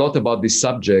wrote a lot about this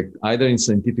subject, either in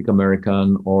Scientific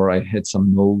American or I had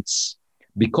some notes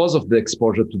because of the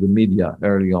exposure to the media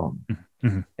early on.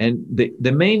 Mm-hmm. And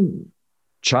the main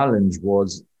challenge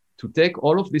was to take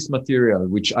all of this material,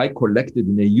 which I collected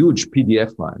in a huge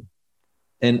PDF file,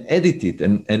 and edit it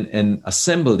and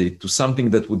assemble it to something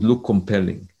that would look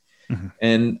compelling. Mm-hmm.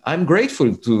 And I'm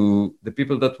grateful to the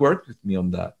people that worked with me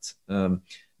on that.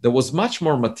 There was much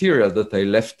more material that I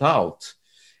left out.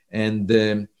 And,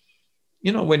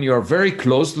 when you are very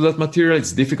close to that material,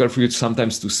 it's difficult for you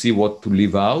sometimes to see what to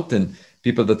leave out. And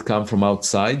people that come from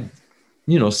outside,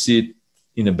 see it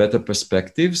in a better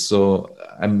perspective. So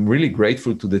I'm really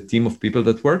grateful to the team of people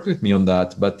that worked with me on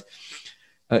that. But,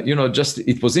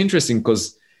 it was interesting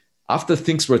because after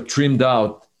things were trimmed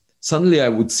out, suddenly I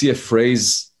would see a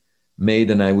phrase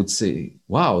made and I would say,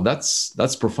 wow,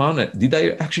 that's profound. Did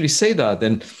I actually say that?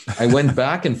 And I went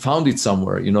back and found it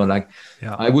somewhere,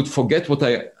 I would forget what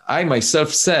I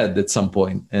myself said at some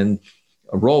point and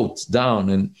wrote down.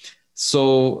 And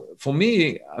so for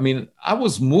me, I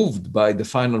was moved by the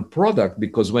final product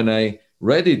because when I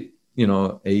read it,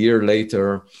 a year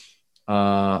later,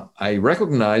 I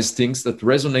recognized things that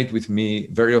resonate with me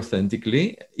very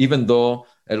authentically, even though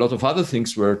a lot of other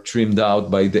things were trimmed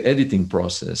out by the editing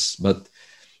process. But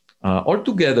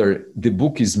altogether, the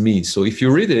book is me. So if you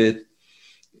read it,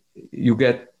 you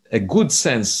get a good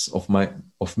sense of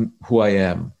who I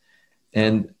am.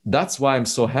 And that's why I'm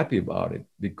so happy about it,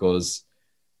 because,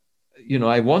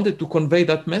 I wanted to convey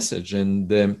that message. And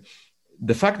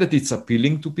the fact that it's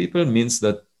appealing to people means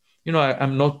that,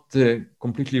 I'm not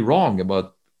completely wrong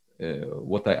about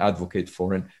what I advocate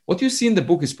for. And what you see in the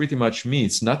book is pretty much me.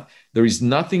 There is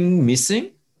nothing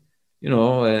missing,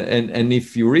 and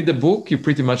if you read the book, you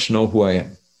pretty much know who I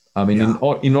am.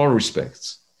 In all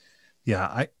respects.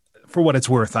 Yeah. For what it's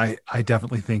worth, I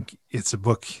definitely think it's a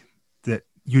book that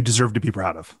you deserve to be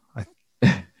proud of.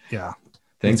 Yeah.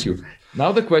 Thank you.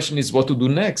 Now the question is what to do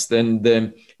next.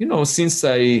 And, since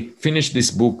I finished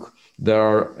this book, there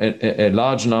are a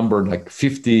large number, like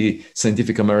 50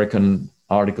 Scientific American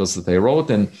articles that I wrote,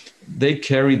 and they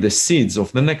carry the seeds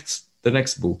of the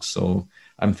next book. So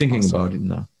I'm thinking about it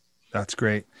now. That's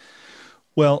great.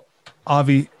 Well,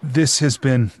 Avi, this has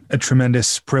been a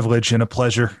tremendous privilege and a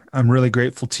pleasure. I'm really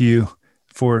grateful to you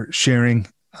for sharing.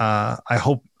 I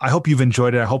hope you've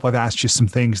enjoyed it. I hope I've asked you some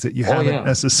things that you haven't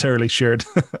necessarily shared.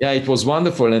 Yeah, it was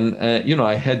wonderful. And,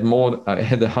 I had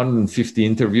 150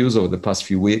 interviews over the past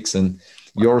few weeks, and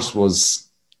yours was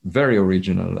very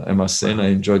original, I must say, and I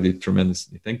enjoyed it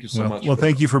tremendously. Thank you so much. Well,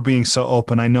 thank you for being so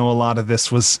open. I know a lot of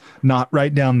this was not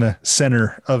right down the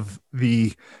center of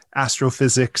the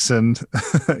astrophysics and,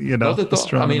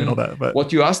 astronomy and all that. But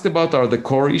what you asked about are the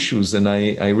core issues, and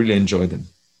I really enjoyed them.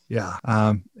 Yeah.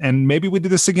 And maybe we do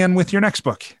this again with your next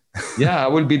book. Yeah, I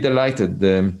will be delighted.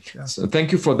 So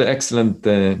thank you for the excellent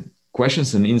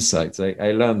questions and insights.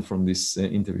 I learned from this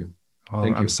interview. Oh,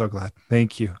 I'm so glad.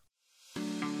 Thank you.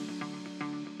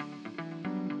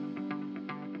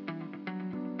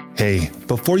 Hey,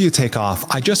 before you take off,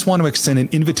 I just want to extend an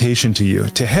invitation to you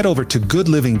to head over to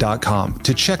goodliving.com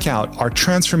to check out our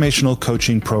transformational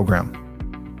coaching program.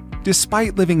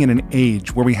 Despite living in an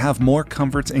age where we have more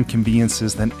comforts and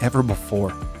conveniences than ever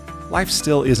before, life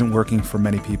still isn't working for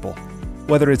many people.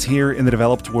 Whether it's here in the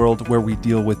developed world where we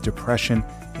deal with depression,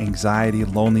 anxiety,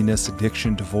 loneliness,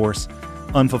 addiction, divorce,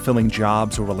 unfulfilling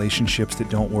jobs or relationships that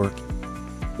don't work,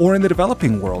 or in the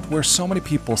developing world where so many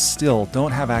people still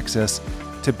don't have access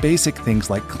to basic things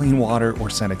like clean water or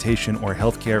sanitation or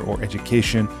healthcare or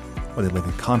education, or they live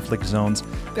in conflict zones,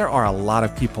 there are a lot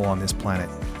of people on this planet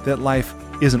that life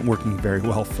isn't working very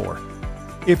well for.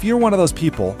 If you're one of those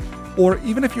people, or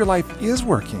even if your life is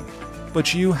working,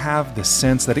 but you have the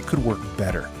sense that it could work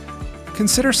better,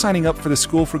 consider signing up for the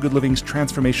School for Good Living's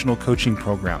Transformational Coaching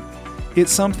Program.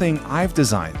 It's something I've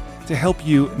designed to help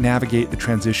you navigate the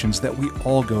transitions that we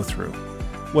all go through.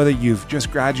 Whether you've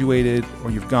just graduated,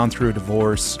 or you've gone through a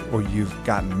divorce, or you've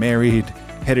gotten married,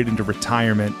 headed into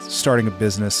retirement, starting a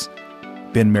business,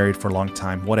 been married for a long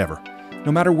time, whatever.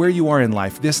 No matter where you are in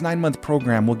life, this 9-month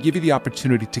program will give you the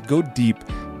opportunity to go deep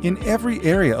in every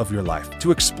area of your life,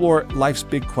 to explore life's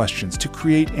big questions, to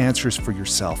create answers for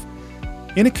yourself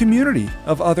in a community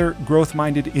of other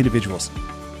growth-minded individuals.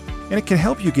 And it can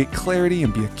help you get clarity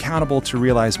and be accountable to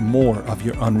realize more of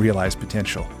your unrealized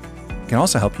potential. It can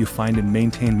also help you find and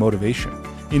maintain motivation.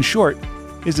 In short,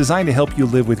 it's designed to help you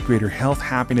live with greater health,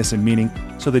 happiness, and meaning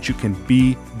so that you can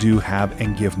be, do, have,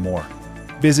 and give more.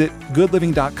 Visit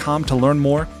goodliving.com to learn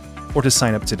more or to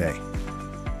sign up today.